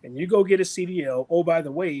and you go get a CDL, oh, by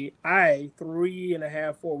the way,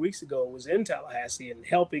 3.5, 4 weeks ago was in Tallahassee and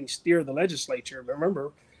helping steer the legislature.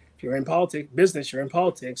 Remember, if you're in business, you're in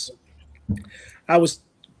politics. I was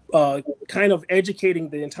kind of educating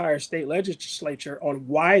the entire state legislature on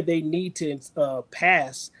why they need to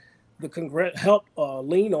pass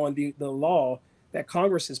lean on the law that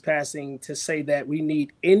Congress is passing to say that we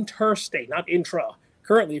need interstate, not intra.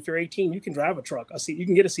 Currently, if you're 18, you can drive a truck. You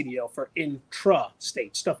can get a CDL for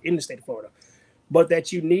intra-state stuff in the state of Florida, but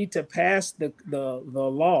that you need to pass the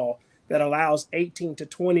law that allows 18 to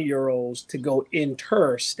 20-year-olds to go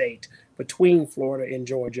interstate between Florida and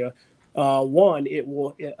Georgia. One, it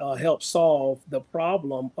will help solve the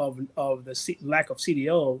problem of the lack of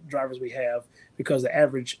CDL drivers we have, because the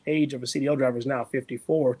average age of a CDL driver is now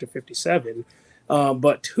 54 to 57.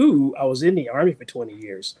 But two, I was in the Army for 20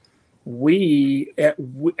 years.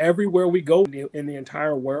 Everywhere we go in the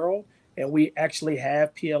entire world, and we actually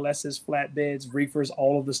have PLSs, flatbeds, reefers,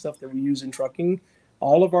 all of the stuff that we use in trucking,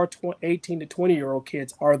 all of our 18 to 20-year-old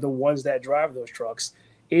kids are the ones that drive those trucks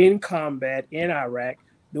in combat in Iraq,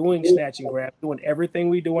 doing snatch and grab, doing everything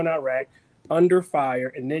we do in Iraq under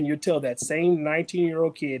fire. And then you tell that same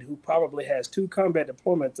 19-year-old kid who probably has 2 combat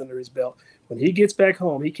deployments under his belt, when he gets back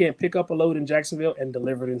home, he can't pick up a load in Jacksonville and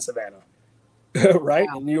deliver it in Savannah. Right?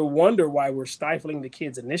 Wow. And you'll wonder why we're stifling the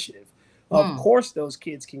kids' initiative. Of course, those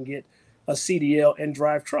kids can get a CDL and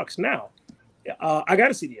drive trucks. Now, I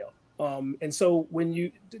got a CDL. And so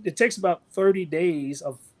it takes about 30 days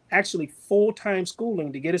of actually full-time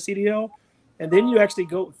schooling to get a CDL. And then you actually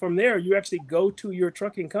go from there, you actually go to your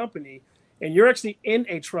trucking company, and you're actually in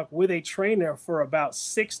a truck with a trainer for about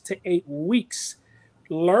 6 to 8 weeks,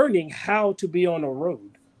 learning how to be on the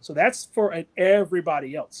road. So that's for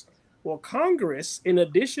everybody else. Well, Congress, in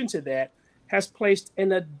addition to that, has placed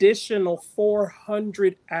an additional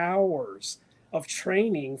 400 hours of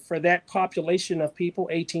training for that population of people,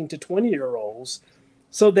 18 to 20-year-olds,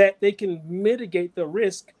 so that they can mitigate the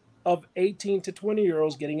risk of 18 to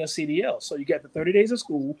 20-year-olds getting a CDL. So you got the 30 days of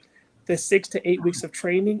school, the 6 to 8 weeks of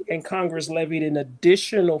training, and Congress levied an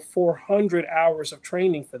additional 400 hours of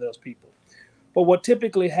training for those people. But what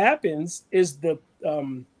typically happens is the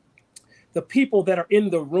people that are in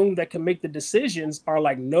the room that can make the decisions are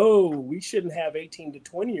like, no, we shouldn't have 18 to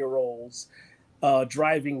 20-year-olds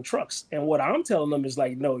driving trucks. And what I'm telling them is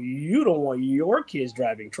like, no, you don't want your kids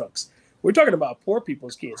driving trucks. We're talking about poor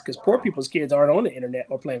people's kids, because poor people's kids aren't on the internet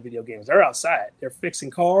or playing video games. They're outside. They're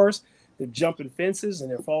fixing cars, they're jumping fences,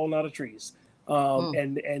 and they're falling out of trees.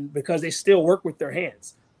 And because they still work with their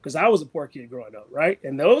hands. Because I was a poor kid growing up, right?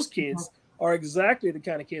 And those kids are exactly the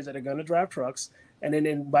kind of kids that are going to drive trucks. And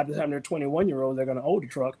then by the time they're 21-year-olds, they're going to own a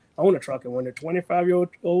truck. And when they're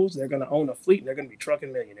 25-year-olds, they're going to own a fleet, and they're going to be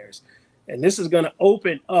trucking millionaires. And this is going to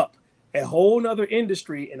open up a whole nother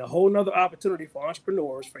industry and a whole nother opportunity for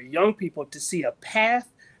entrepreneurs, for young people to see a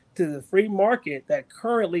path to the free market that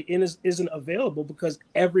currently isn't available because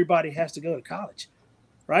everybody has to go to college,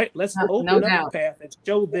 right? Let's open up the path and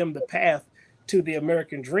show them the path to the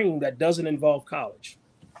American dream that doesn't involve college.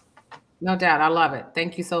 No doubt. I love it.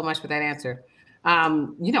 Thank you so much for that answer.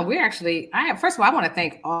 We're actually, first of all, I want to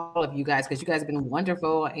thank all of you guys because you guys have been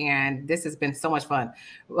wonderful and this has been so much fun.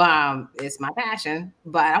 It's my passion,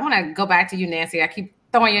 but I want to go back to you, Nancy. I keep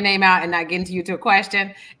throwing your name out and not getting to you to a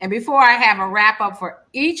question. And before I have a wrap up for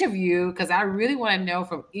each of you, because I really want to know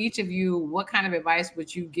from each of you, what kind of advice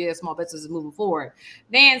would you give small businesses moving forward?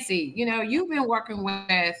 Nancy, you've been working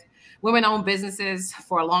with women-owned businesses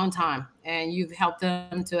for a long time, and you've helped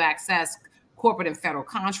them to access corporate and federal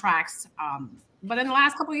contracts. But in the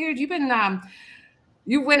last couple of years, you've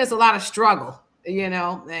witnessed a lot of struggle, and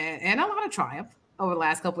a lot of triumph over the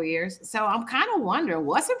last couple of years. So I'm kind of wondering,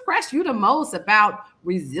 what's impressed you the most about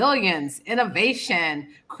resilience, innovation,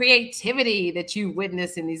 creativity that you've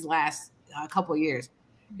witnessed in these last couple of years,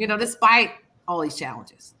 despite all these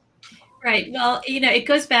challenges? Right. Well, it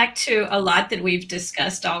goes back to a lot that we've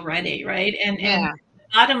discussed already, right? And the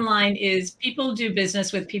bottom line is people do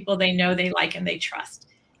business with people they know, they like, and they trust.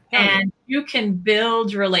 And you can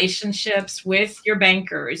build relationships with your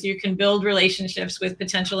bankers. You can build relationships with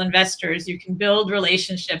potential investors. You can build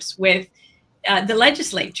relationships with the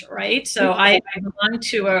legislature, right? So I belong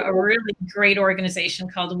to a really great organization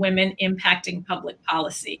called Women Impacting Public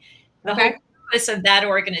Policy. The whole purpose of that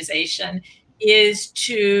organization is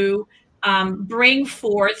to bring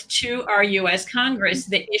forth to our U.S. Congress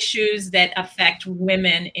the issues that affect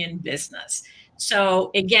women in business. So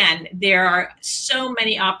again, there are so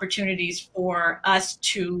many opportunities for us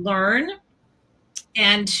to learn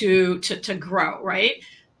and to grow, right?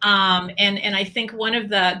 And I think one of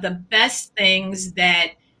the best things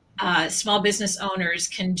that small business owners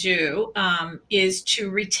can do is to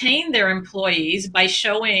retain their employees by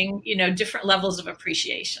showing, different levels of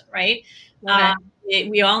appreciation, right?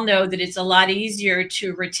 We all know that it's a lot easier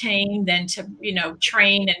to retain than to,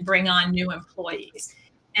 train and bring on new employees.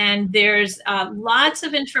 And there's lots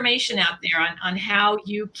of information out there on how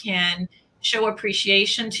you can show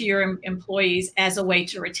appreciation to your employees as a way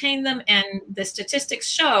to retain them. And the statistics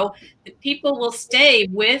show that people will stay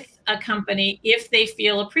with a company if they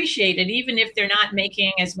feel appreciated, even if they're not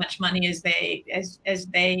making as much money as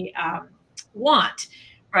they want,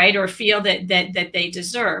 right? Or feel that they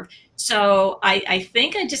deserve. So I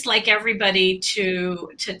think I just like everybody to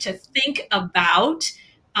think about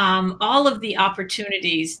all of the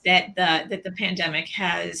opportunities that the pandemic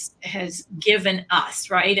has given us,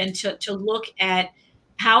 right? And to look at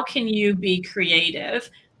how can you be creative.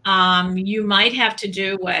 You might have to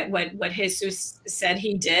do what Jesus said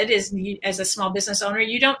he did is as a small business owner,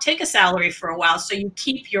 you don't take a salary for a while, so you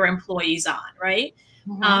keep your employees on, right?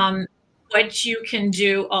 Mm-hmm. What you can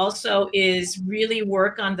do also is really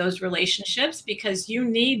work on those relationships because you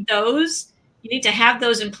need to have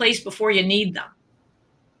those in place before you need them.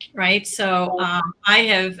 Right. So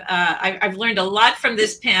I've learned a lot from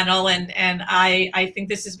this panel and I think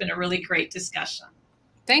this has been a really great discussion.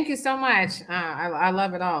 Thank you so much. I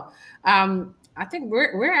love it all. I think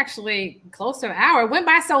we're actually close to an hour. It went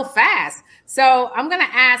by so fast. So I'm going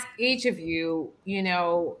to ask each of you,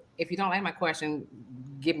 if you don't like my question,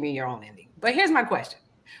 give me your own ending. But here's my question.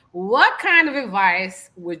 What kind of advice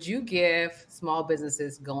would you give small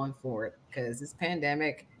businesses going forward? Because this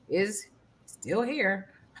pandemic is still here.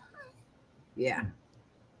 Yeah.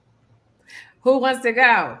 Who wants to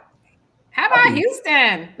go? How about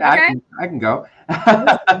Houston? Okay. I can go.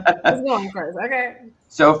 Who's going first? Okay.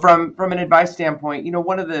 So from an advice standpoint,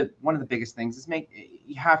 one of the biggest things is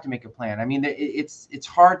you have to make a plan. I mean, it's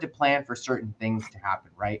hard to plan for certain things to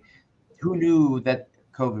happen, right? Who knew that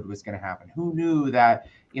COVID was going to happen? Who knew that,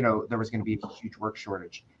 there was going to be a huge work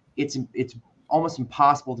shortage? It's almost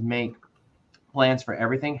impossible to make plans for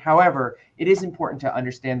everything. However, it is important to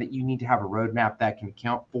understand that you need to have a roadmap that can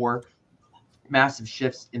account for massive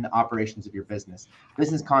shifts in the operations of your business.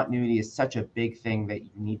 Business continuity is such a big thing that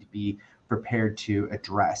you need to be prepared to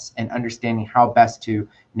address and understanding how best to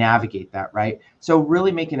navigate that, right? So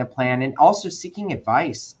really making a plan and also seeking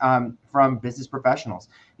advice from business professionals.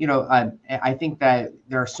 I think that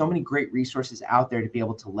there are so many great resources out there to be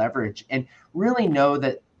able to leverage and really know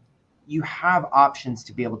that you have options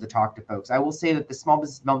to be able to talk to folks. I will say that the Small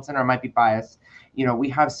Business Development Center might be biased. We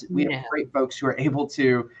have great folks who are able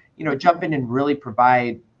to, jump in and really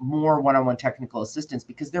provide more one-on-one technical assistance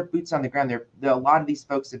because they're boots on the ground. A lot of these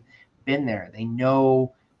folks have been there. They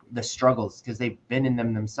know the struggles because they've been in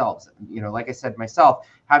them themselves. Like I said, myself,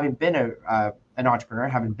 having been an entrepreneur,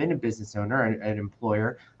 having been a business owner, an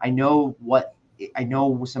employer, I know what I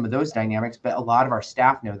know some of those dynamics, but a lot of our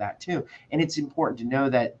staff know that too. And it's important to know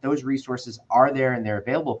that those resources are there and they're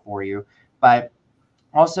available for you. But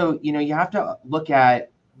also, you have to look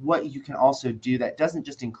at what you can also do that doesn't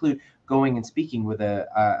just include going and speaking with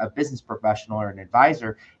a business professional or an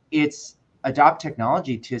advisor. It's adopt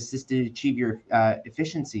technology to assist to achieve your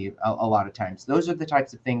efficiency a lot of times. Those are the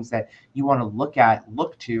types of things that you want to look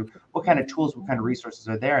to what kind of tools, what kind of resources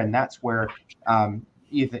are there. And that's where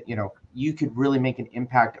you could really make an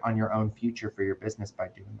impact on your own future for your business by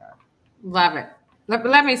doing that. Love it.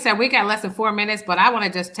 Let me say, we got less than 4 minutes, but I want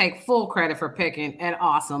to just take full credit for picking an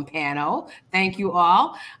awesome panel. Thank you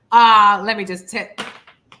all. Let me just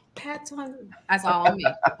pats on. That's all on me.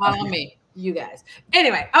 All on me. You guys.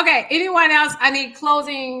 Anyway, okay. Anyone else? I need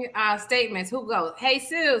closing statements. Who goes? Hey,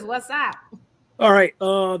 Suze, what's up? All right.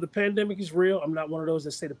 The pandemic is real. I'm not one of those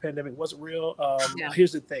that say the pandemic wasn't real.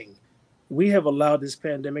 Here's the thing. We have allowed this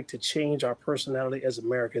pandemic to change our personality as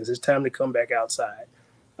Americans. It's time to come back outside.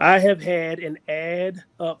 I have had an ad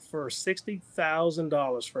up for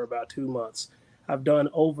 $60,000 for about 2 months. I've done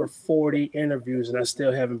over 40 interviews and I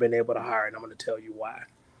still haven't been able to hire. And I'm going to tell you why.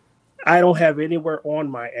 I don't have anywhere on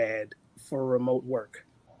my ad for remote work.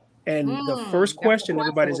 And the first question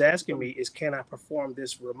everybody's asking me is, can I perform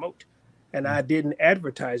this remote? And I didn't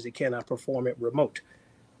advertise it, can I perform it remote?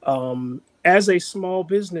 As a small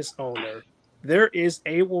business owner, there is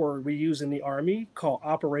a word we use in the Army called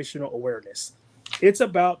operational awareness. It's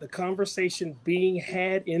about the conversation being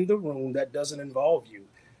had in the room that doesn't involve you.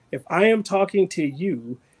 If I am talking to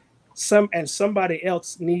you, somebody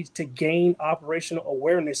else needs to gain operational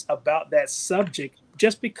awareness about that subject.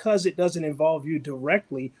 Just because it doesn't involve you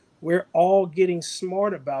directly, we're all getting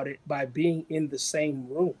smart about it by being in the same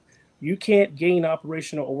room. You can't gain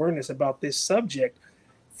operational awareness about this subject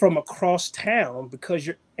from across town because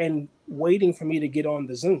you're waiting for me to get on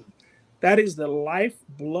the Zoom. That is the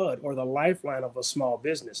lifeblood or the lifeline of a small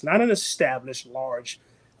business, not an established large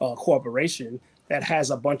corporation that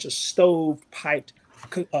has a bunch of stove-piped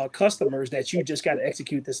customers that you just got to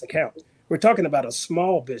execute this account. We're talking about a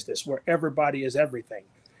small business where everybody is everything.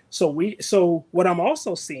 So what I'm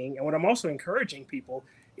also seeing and what I'm also encouraging people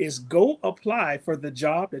is go apply for the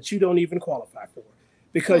job that you don't even qualify for,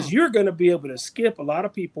 because you're going to be able to skip a lot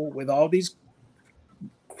of people with all these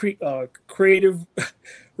creative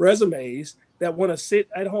resumes that want to sit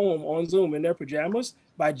at home on Zoom in their pajamas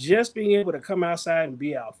by just being able to come outside and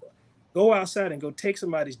be alpha. Go outside and go take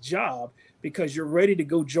somebody's job because you're ready to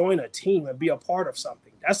go join a team and be a part of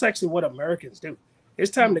something. That's actually what Americans do.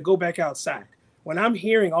 It's time to go back outside. When I'm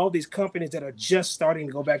hearing all these companies that are just starting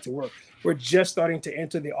to go back to work, we're just starting to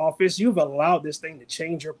enter the office, you've allowed this thing to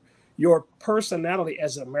change your personality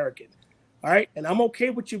as an American. All right. And I'm okay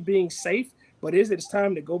with you being safe, but it's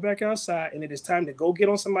time to go back outside and it is time to go get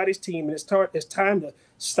on somebody's team. And it's time to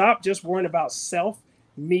stop just worrying about self,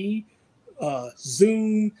 me,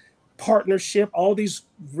 Zoom, partnership, all these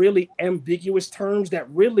really ambiguous terms that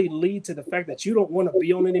really lead to the fact that you don't want to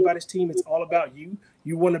be on anybody's team. It's all about you.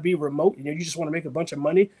 You want to be remote. You just want to make a bunch of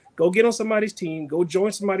money. Go get on somebody's team, go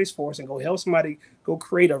join somebody's force and go help somebody go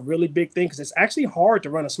create a really big thing. Because it's actually hard to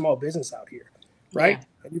run a small business out here, right? Yeah.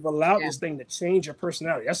 And you've allowed this thing to change your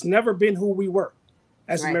personality. That's never been who we were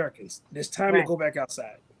as Americans. It's time to go back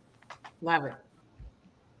outside. Love it.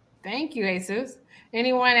 Thank you, Jesus.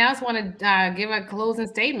 Anyone else want to give a closing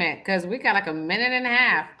statement? Because we got like a minute and a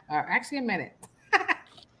half, or actually a minute.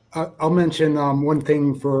 I'll mention one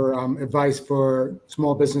thing for advice for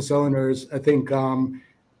small business owners. I think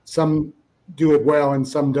some do it well and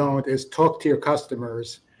some don't, is talk to your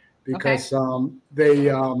customers, because they,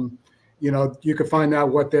 you can find out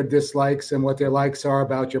what their dislikes and what their likes are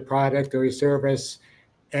about your product or your service.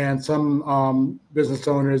 And some business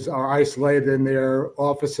owners are isolated in their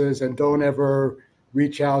offices and don't ever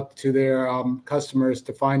reach out to their customers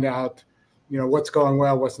to find out, what's going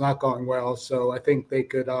well, what's not going well. So I think they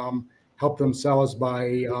could help themselves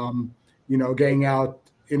by, getting out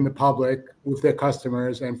in the public with their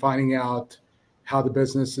customers and finding out how the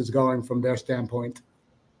business is going from their standpoint.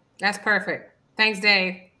 That's perfect. Thanks,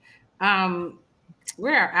 Dave.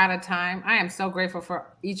 We're out of time. I am so grateful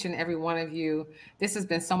for each and every one of you. This has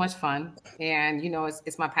been so much fun. And,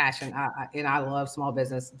 it's my passion. And I love small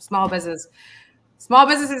business. Small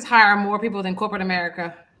businesses hire more people than corporate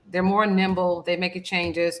America. They're more nimble. They make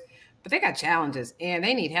changes, but they got challenges and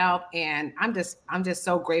they need help. And I'm just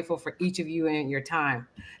so grateful for each of you and your time.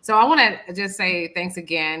 So I want to just say thanks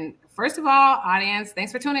again. First of all, audience,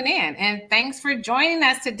 thanks for tuning in and thanks for joining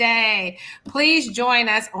us today. Please join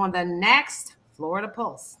us on the next Florida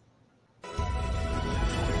Pulse.